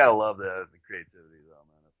 You gotta love the creativity, though,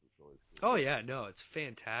 man. That's what's always cool. Oh yeah, no, it's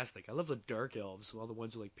fantastic. I love the dark elves, all the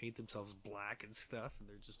ones who like paint themselves black and stuff, and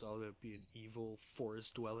they're just all about being evil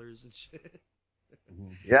forest dwellers and shit.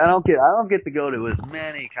 Yeah, I don't get to go to as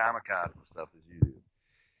many Comic Cons and stuff as you do.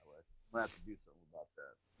 I'm gonna have to do something about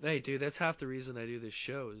that. Hey, dude, that's half the reason I do this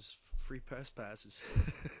show is free press passes.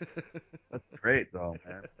 That's great, though,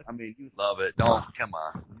 man. I mean, you love it. Don't come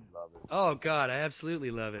on, you love it. Oh God, I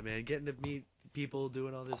absolutely love it, man. Getting to meet people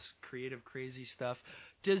doing all this creative, crazy stuff.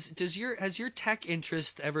 Has your tech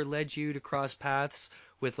interest ever led you to cross paths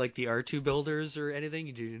with like the R2 builders or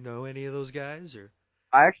anything? Do you know any of those guys or?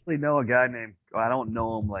 I actually know a guy named. I don't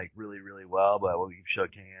know him like really, really well, but we've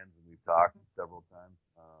shook hands and we've talked several times.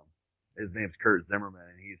 His name's Kurt Zimmerman,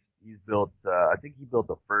 and he's built. I think he built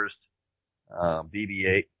the first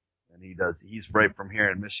BB-8, and he's right from here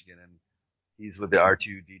in Michigan, and he's with the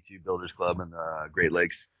R2D2 Builders Club in the Great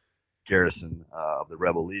Lakes Garrison of the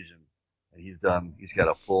Rebel Legion, and he's got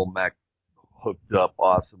a full mech hooked up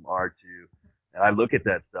awesome R2, and I look at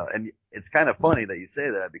that stuff, and it's kind of funny that you say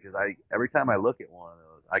that because every time I look at one of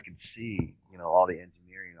those, I can see all the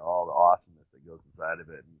engineering, all the awesomeness that goes inside of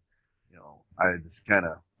it, and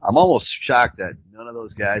I'm almost shocked that none of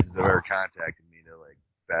those guys have ever contacted me to like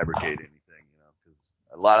fabricate anything, because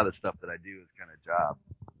a lot of the stuff that I do is kind of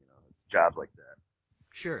jobs like that.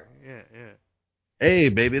 Sure, yeah. Hey,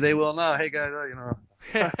 baby, they will now. Hey, guys,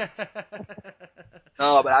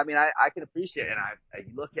 No, but I mean, I can appreciate it. And I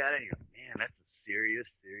look at it and you're like, man, that's a serious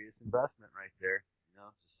investment right there.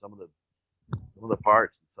 Just some of the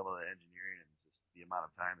parts and some of the engineering and just the amount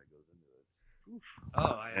of time that goes into it. Oof.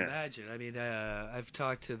 Oh, I imagine. I mean, I've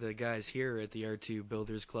talked to the guys here at the R2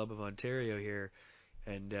 Builders Club of Ontario here,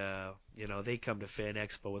 and they come to Fan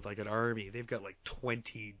Expo with like an army. They've got like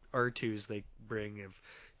 20 R2s they bring of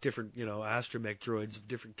different, astromech droids of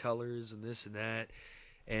different colors and this and that.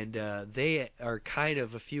 And they are kind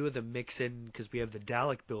of a few of them mix in because we have the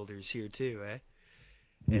Dalek builders here too, eh?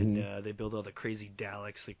 And they build all the crazy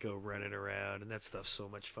Daleks that go running around, and that stuff's so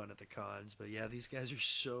much fun at the cons. But yeah, these guys are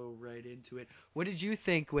so right into it. What did you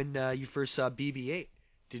think when you first saw BB-8?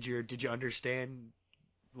 Did you understand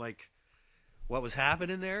like what was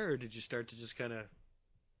happening there, or did you start to just kind of?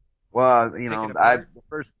 Well, the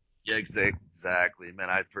first exactly,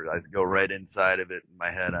 man. I go right inside of it in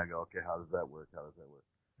my head. I go, okay, how does that work?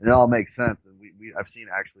 And it all makes sense. And I've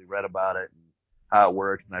actually read about it and how it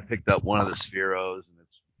works. And I picked up one of the Spheros, and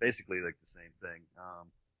it's basically like the same thing,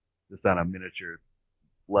 just on a miniature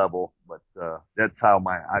level. But that's how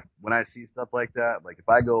when I see stuff like that, like if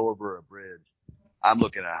I go over a bridge, I'm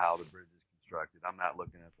looking at how the bridge is constructed. I'm not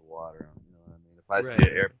looking at the water. You know what I mean? If I see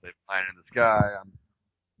an airplane flying in the sky, I'm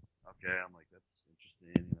like, that's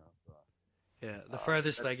interesting. So, yeah, the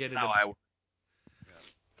farthest I get into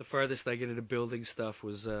the farthest I get into building stuff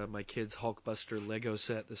was my kid's Hulkbuster Lego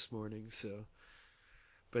set this morning. So,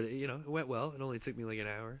 but it went well. It only took me like an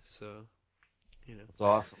hour. So, That's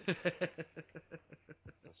awesome.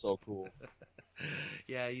 That's so cool.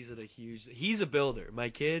 Yeah, he's a builder. My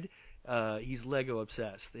kid, he's Lego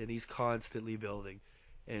obsessed, and he's constantly building.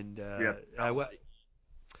 And I went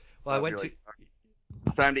to.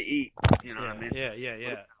 It's time to eat. You know what I mean?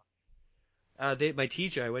 Yeah. My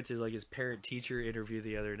teacher, I went to like his parent-teacher interview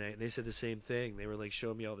the other night, and they said the same thing. They were like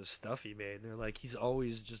showing me all this stuff he made, and they're like, he's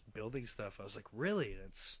always just building stuff. I was like, really?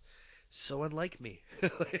 That's so unlike me.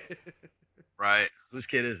 Right. Whose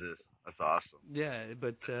kid is this? That's awesome. Yeah,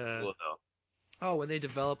 but cool, Oh, when they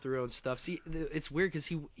develop their own stuff. See, it's weird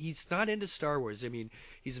because he's not into Star Wars. I mean,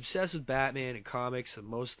 he's obsessed with Batman and comics and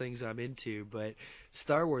most things I'm into, but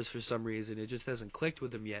Star Wars, for some reason, it just hasn't clicked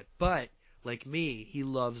with him yet. But, like me, he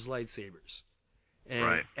loves lightsabers. And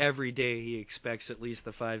Right. every day he expects at least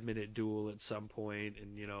a 5-minute duel at some point.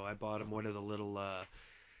 And, I bought him one of the little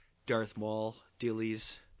Darth Maul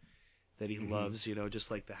dealies that he loves, just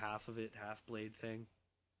like the half blade thing.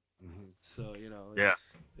 So, Yeah.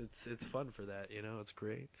 it's fun for that, it's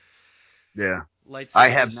great. Yeah. Lightsabers. I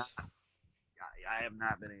have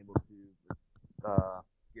not been able to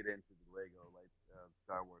get into the Lego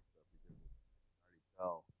Star Wars stuff because I already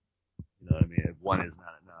tell. You know what I mean? One is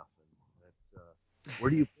not enough, and that's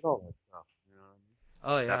where do you put all that stuff? You know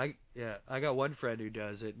what I mean? Oh yeah, I got one friend who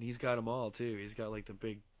does it, and he's got them all too. He's got like the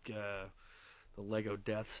big, the Lego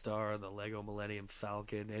Death Star and the Lego Millennium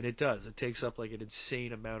Falcon, and it takes up like an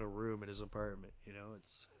insane amount of room in his apartment.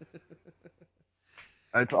 It's.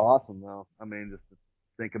 It's awesome though. I mean, just to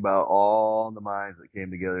think about all the minds that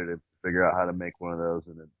came together to figure out how to make one of those,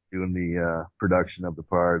 and then doing the production of the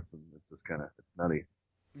parts, and it's just kind of nutty.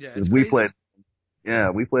 Yeah, it's we crazy.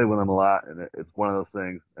 played with them a lot, and it's one of those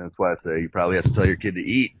things, and that's why I say you probably have to tell your kid to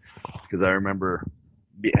eat, because I remember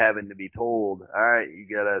having to be told, all right, you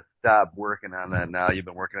gotta stop working on that now. You've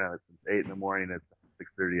been working on it since 8 in the morning. It's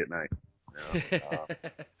 6:30 at night.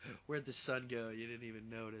 Where'd the sun go? You didn't even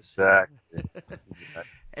notice. Exactly.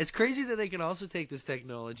 It's crazy that they can also take this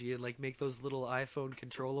technology and like make those little iPhone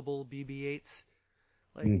controllable BB-8s.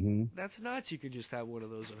 Like that's nuts. You could just have one of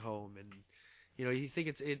those at home, and you think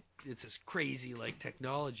it's this crazy like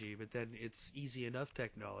technology, but then it's easy enough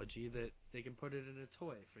technology that they can put it in a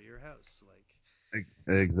toy for your house. Like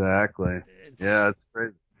exactly. It's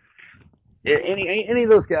crazy. Any of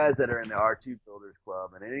those guys that are in the R2 Builders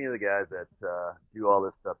Club, and any of the guys that do all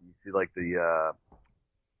this stuff, you see like the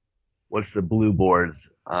what's the blue boards?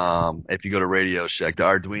 If you go to Radio Shack, the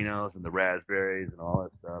Arduinos and the Raspberries and all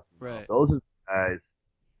that stuff. Right. Those are the guys.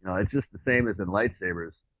 It's just the same as in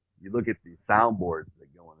lightsabers. You look at the soundboards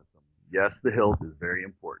that go into them. Yes, the hilt is very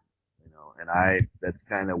important. And that's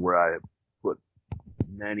kind of where I put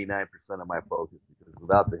 99% of my focus, because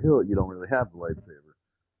without the hilt, you don't really have the lightsaber.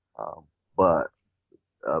 But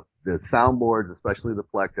the soundboards, especially the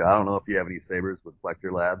Plectra, I don't know if you have any sabers with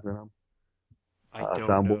Plectra Labs in them. I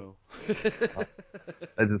don't know. It's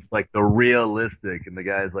just like the realistic, and the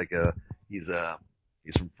guy's like he's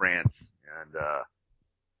from France, and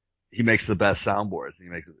he makes the best soundboards. He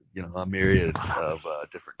makes a myriad of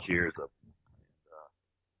different tiers of.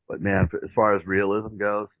 But man, as far as realism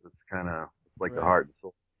goes, it's kind of like the heart and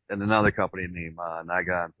soul. And another company named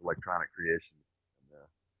Nigon's Electronic Creations.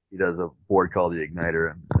 He does a board called the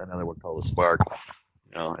Igniter and another one called the Spark.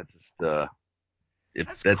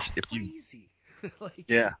 It's just that's crazy.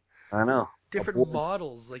 Yeah, I know. Different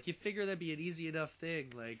models, like you figure that'd be an easy enough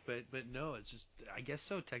thing, but no, it's just I guess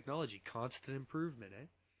so. Technology, constant improvement, eh?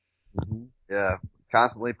 Mm-hmm. Yeah,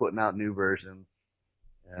 constantly putting out new versions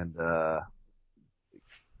and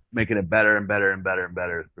making it better and better and better and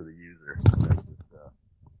better for the user.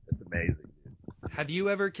 It's amazing. Have you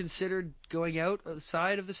ever considered going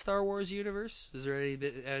outside of the Star Wars universe? Is there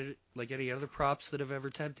any other props that have ever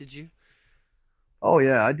tempted you? Oh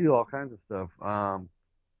yeah, I do all kinds of stuff.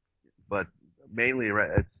 But mainly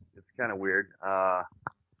it's kind of weird. I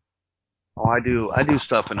do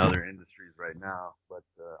stuff in other industries right now, but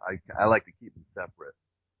I like to keep them separate.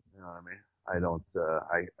 You know what I mean? I don't.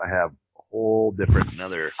 I have a whole different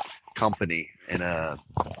another company in a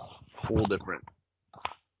whole different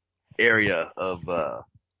area of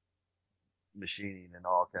machining and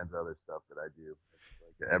all kinds of other stuff that I do.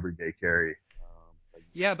 It's like everyday carry.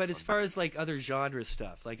 Yeah, but as far as like other genre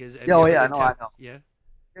stuff, like I know. Yeah.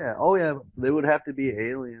 Yeah. Oh yeah. They would have to be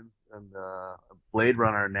Aliens and Blade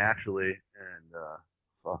Runner naturally,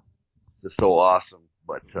 and just so awesome.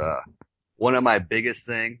 But one of my biggest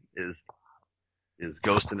thing is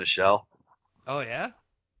Ghost in the Shell. Oh yeah.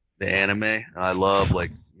 The anime. I love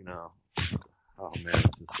oh man,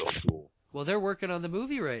 it's just so cool. Well, they're working on the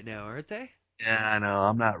movie right now, aren't they? Yeah, I know.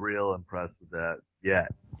 I'm not real impressed with that yet.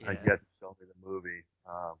 Yeah. I got to show me the movie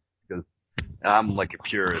because I'm like a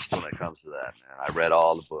purist when it comes to that. Man. I read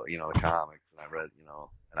all the book, the comics, and I read,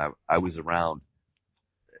 and I was around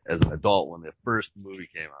as an adult when the first movie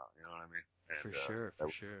came out. You know what I mean? And, for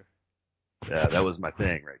sure. Yeah, that was my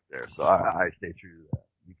thing right there. So I stay true to that.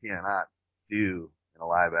 You cannot do in a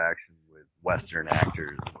live action with Western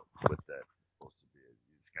actors with that supposed to be.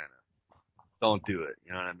 You just kind of don't do it.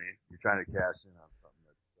 You know what I mean? You're trying to cash in on something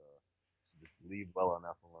that's just leave well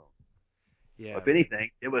enough alone. Yeah. If anything,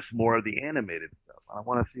 give us more of the animated stuff. I don't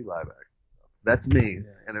want to see live action stuff. That's me,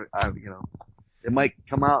 and it might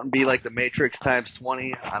come out and be like the Matrix times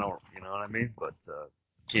 20. I don't, you know what I mean? But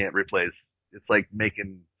can't replace. It's like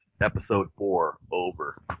making episode 4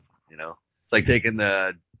 over. You know, it's like taking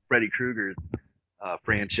the Freddy Krueger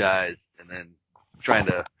franchise and then trying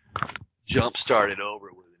to jumpstart it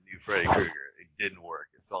over with a new Freddy Krueger. It didn't work.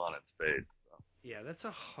 It fell on its face. So. Yeah, that's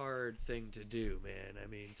a hard thing to do, man. I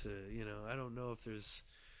mean, I don't know if there's,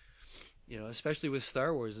 especially with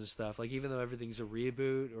Star Wars and stuff. Like, even though everything's a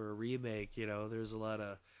reboot or a remake, there's a lot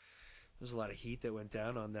of heat that went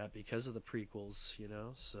down on that because of the prequels,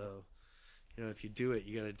 So, if you do it,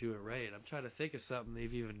 you got to do it right. I'm trying to think of something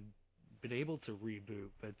they've even been able to reboot,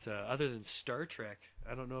 but other than Star Trek,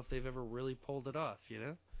 I don't know if they've ever really pulled it off,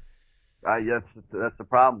 Yes, that's the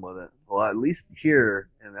problem with it. Well, at least here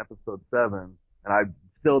in episode 7, and I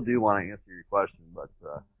still do want to answer your question, but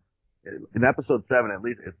in episode 7, at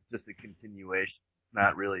least it's just a continuation,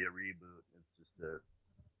 not really a reboot. It's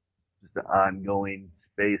just an ongoing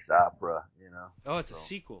space opera, Oh, it's a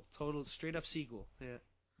sequel, total straight up sequel. Yeah.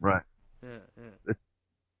 Right. Yeah.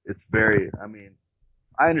 It's very. I mean,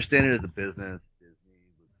 I understand it as a business, Disney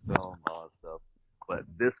with film, all that stuff, but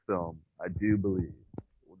this film, I do believe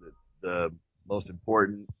that the most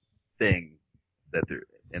important thing that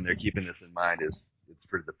they're keeping this in mind is it's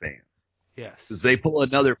for the fans. Yes. Because they pull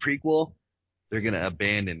another prequel, they're gonna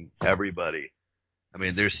abandon everybody. I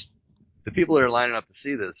mean, the people that are lining up to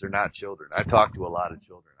see this, they're not children. I talked to a lot of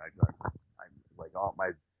children. I like all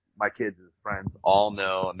my kids' friends all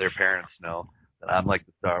know, and their parents know that I'm like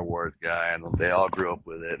the Star Wars guy, and they all grew up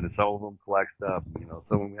with it. And some of them collect stuff.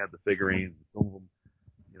 Some of them have the figurines. Some of them,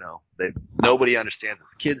 nobody understands this.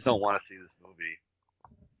 Kids don't want to see this movie.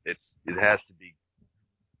 It has to be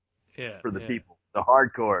for the people, the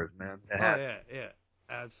hardcores, man. Yeah,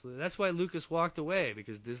 absolutely. That's why Lucas walked away,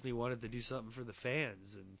 because Disney wanted to do something for the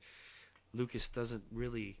fans, and Lucas doesn't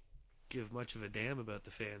really give much of a damn about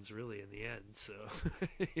the fans, really, in the end. So,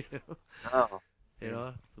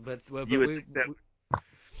 but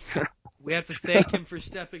we have to thank him for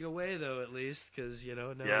stepping away, though, at least, because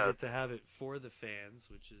now we get to have it for the fans,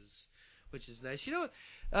 which is nice. You know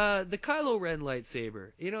what? The Kylo Ren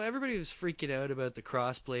lightsaber. Everybody was freaking out about the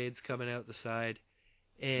cross blades coming out the side,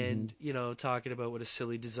 and talking about what a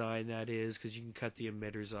silly design that is, because you can cut the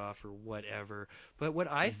emitters off or whatever. But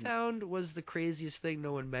what I found was the craziest thing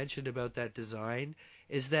no one mentioned about that design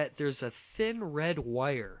is that there's a thin red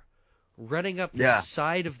wire running up the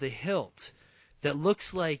side of the hilt that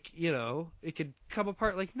looks like, it could come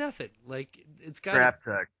apart like nothing. Like, it's got scrap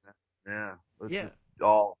tech. Yeah. It's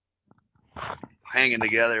all hanging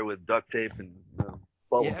together with duct tape and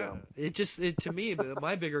bubble gum. To me,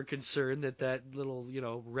 my bigger concern that little,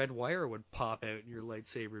 red wire would pop out and your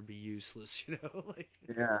lightsaber would be useless, like.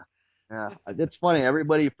 Yeah. It's funny.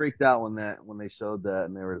 Everybody freaked out when they showed that,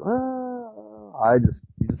 and they were,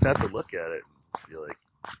 you just have to look at it and feel like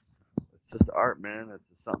it's just art, man. It's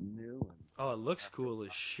just something new. Oh, it looks cool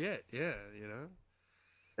as shit. Yeah,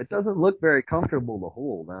 It doesn't look very comfortable to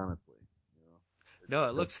hold, honestly. No,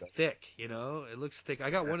 it looks thick, It looks thick. I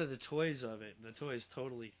got one of the toys of it, and the toy is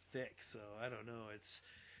totally thick, so I don't know. It's,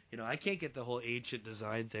 I can't get the whole ancient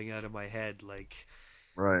design thing out of my head, like,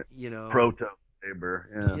 right. Proto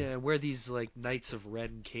saber, yeah, where these, like, Knights of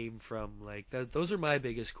Ren came from, like, those are my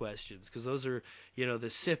biggest questions, because those are, the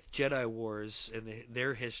Sith Jedi Wars and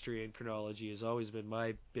their history and chronology has always been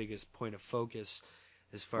my biggest point of focus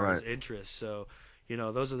as far as interest. So,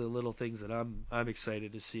 those are the little things that I'm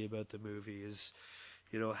excited to see about the movie is,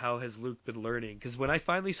 how has Luke been learning? Because when I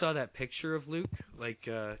finally saw that picture of Luke, like,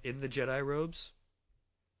 in the Jedi robes.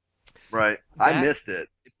 Right. I missed it.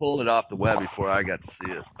 He pulled it off the web before I got to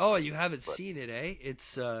see it. Oh, you haven't seen it, eh?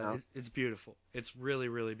 It's beautiful. It's really,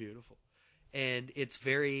 really beautiful. And it's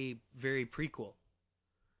very, very prequel.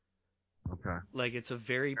 Okay. Like, it's a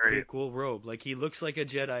very prequel robe. Like, he looks like a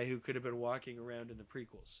Jedi who could have been walking around in the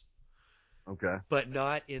prequels. Okay. But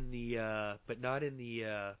not in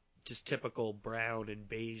the just typical brown and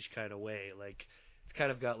beige kind of way. Like, it's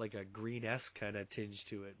kind of got like a green-esque kind of tinge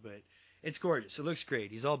to it, but it's gorgeous. It looks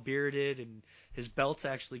great. He's all bearded, and his belt's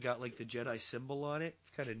actually got like the Jedi symbol on it.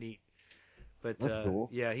 It's kind of neat. But that's cool.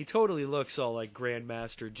 Yeah, he totally looks all like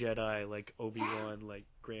Grandmaster Jedi, like Obi-Wan, like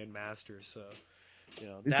Grandmaster. So,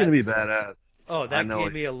 he's gonna be badass. Oh, that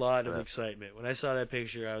gave me a lot of excitement when I saw that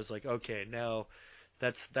picture. I was like, okay, now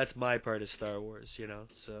that's my part of Star Wars,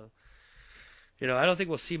 So, I don't think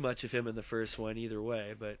we'll see much of him in the first one either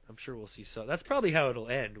way, but I'm sure we'll see some. That's probably how it'll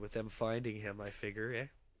end, with them finding him, I figure, eh?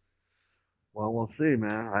 Well, we'll see,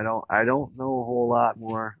 man. I don't know a whole lot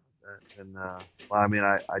more, and I mean,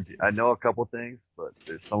 I know a couple things, but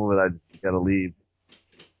there's some of it I just gotta leave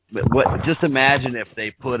just imagine if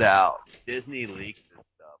they put out, Disney leaked this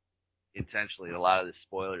stuff intentionally, a lot of this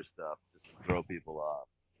spoiler stuff, just to throw people off.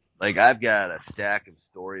 Like, I've got a stack of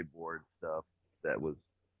storyboard stuff that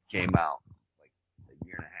came out like a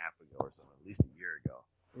year and a half ago or something, at least a year ago.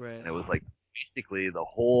 Right. And it was like basically the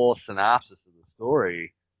whole synopsis of the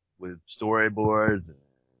story with storyboards and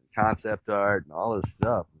concept art and all this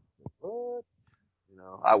stuff. Like, what? You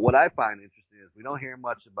know, what I find interesting is we don't hear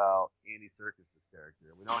much about Andy Serkis'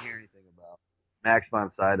 character. We don't hear anything about Max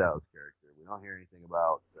von Sydow's character. We don't hear anything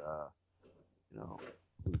about, you know,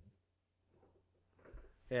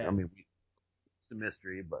 Yeah. I mean, it's a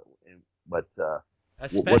mystery, but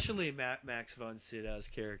especially Max von Sydow's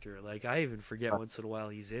character. Like, I even forget once in a while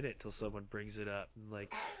he's in it till someone brings it up. And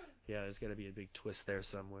like, yeah, there's got to be a big twist there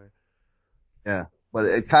somewhere. Yeah, but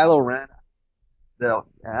Kylo Ren, and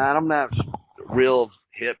I'm not real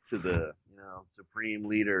hip to the, you know, Supreme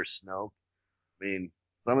Leader Snoke. I mean,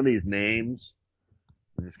 some of these names,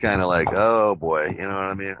 it's kind of like, oh boy, you know what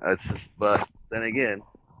I mean? But then again,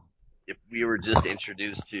 if we were just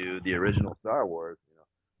introduced to the original Star Wars, you know,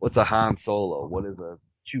 what's a Han Solo? What is a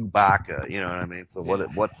Chewbacca? You know what I mean? So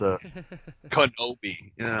what's a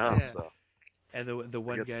Kenobi? You know? Yeah. So. And the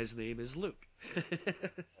one guy's name is Luke.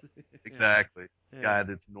 Exactly. Yeah. Guy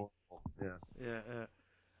that's normal. Yeah. Yeah.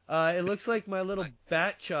 It looks like my little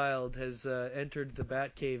bat child has entered the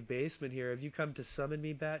Batcave basement here. Have you come to summon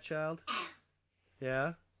me, bat child?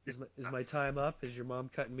 Yeah? Is my time up? Is your mom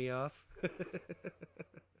cutting me off?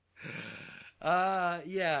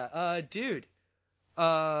 Dude.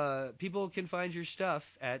 People can find your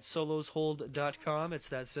stuff at soloshold.com. It's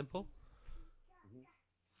that simple.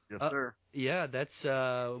 Yes, sir. Yeah, that's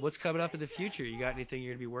what's coming up in the future. You got anything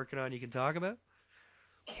you're going to be working on you can talk about?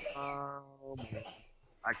 I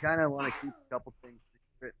kind of want to keep a couple things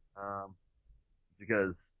secret,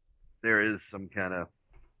 because there is some kind of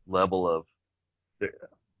level of.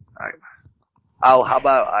 How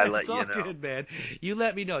about I let you know? It's all good, man. You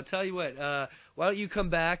let me know. Tell you what, why don't you come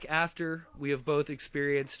back after we have both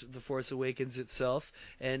experienced The Force Awakens itself,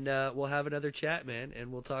 and we'll have another chat, man,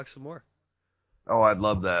 and we'll talk some more. Oh, I'd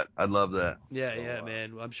love that. Yeah,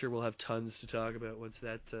 man. I'm sure we'll have tons to talk about once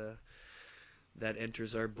that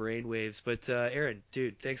enters our brainwaves. But Aaron,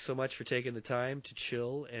 dude, thanks so much for taking the time to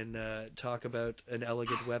chill and talk about an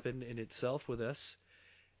elegant weapon in itself with us.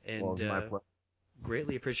 And well, my pleasure.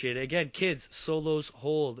 Greatly appreciate it. Again, kids,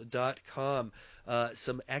 soloshold.com.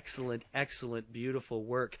 Some excellent, beautiful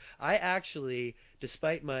work. I actually,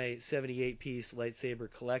 despite my 78-piece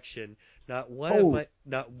lightsaber collection, not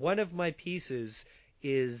one of my pieces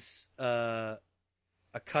is a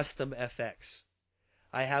custom FX.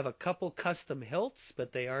 I have a couple custom hilts,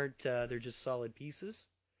 but they aren't. They're just solid pieces.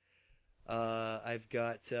 I've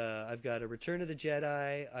got a Return of the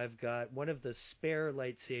Jedi. I've got one of the spare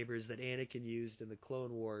lightsabers that Anakin used in the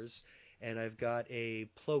Clone Wars, and I've got a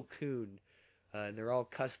Plo Koon. And they're all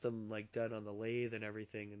custom, like done on the lathe and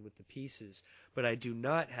everything, and with the pieces. But I do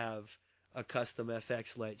not have a custom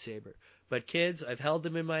FX lightsaber. But kids, I've held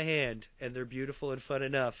them in my hand, and they're beautiful and fun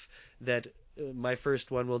enough that my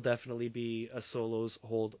first one will definitely be a Solos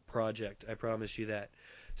Hold project. I promise you that.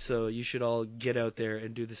 So you should all get out there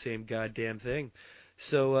and do the same goddamn thing.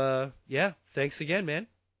 So, yeah, thanks again, man.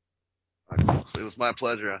 It was my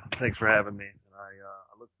pleasure. Thanks for having me. And I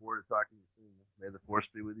look forward to talking to you soon. May the Force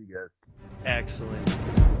be with you guys. Excellent.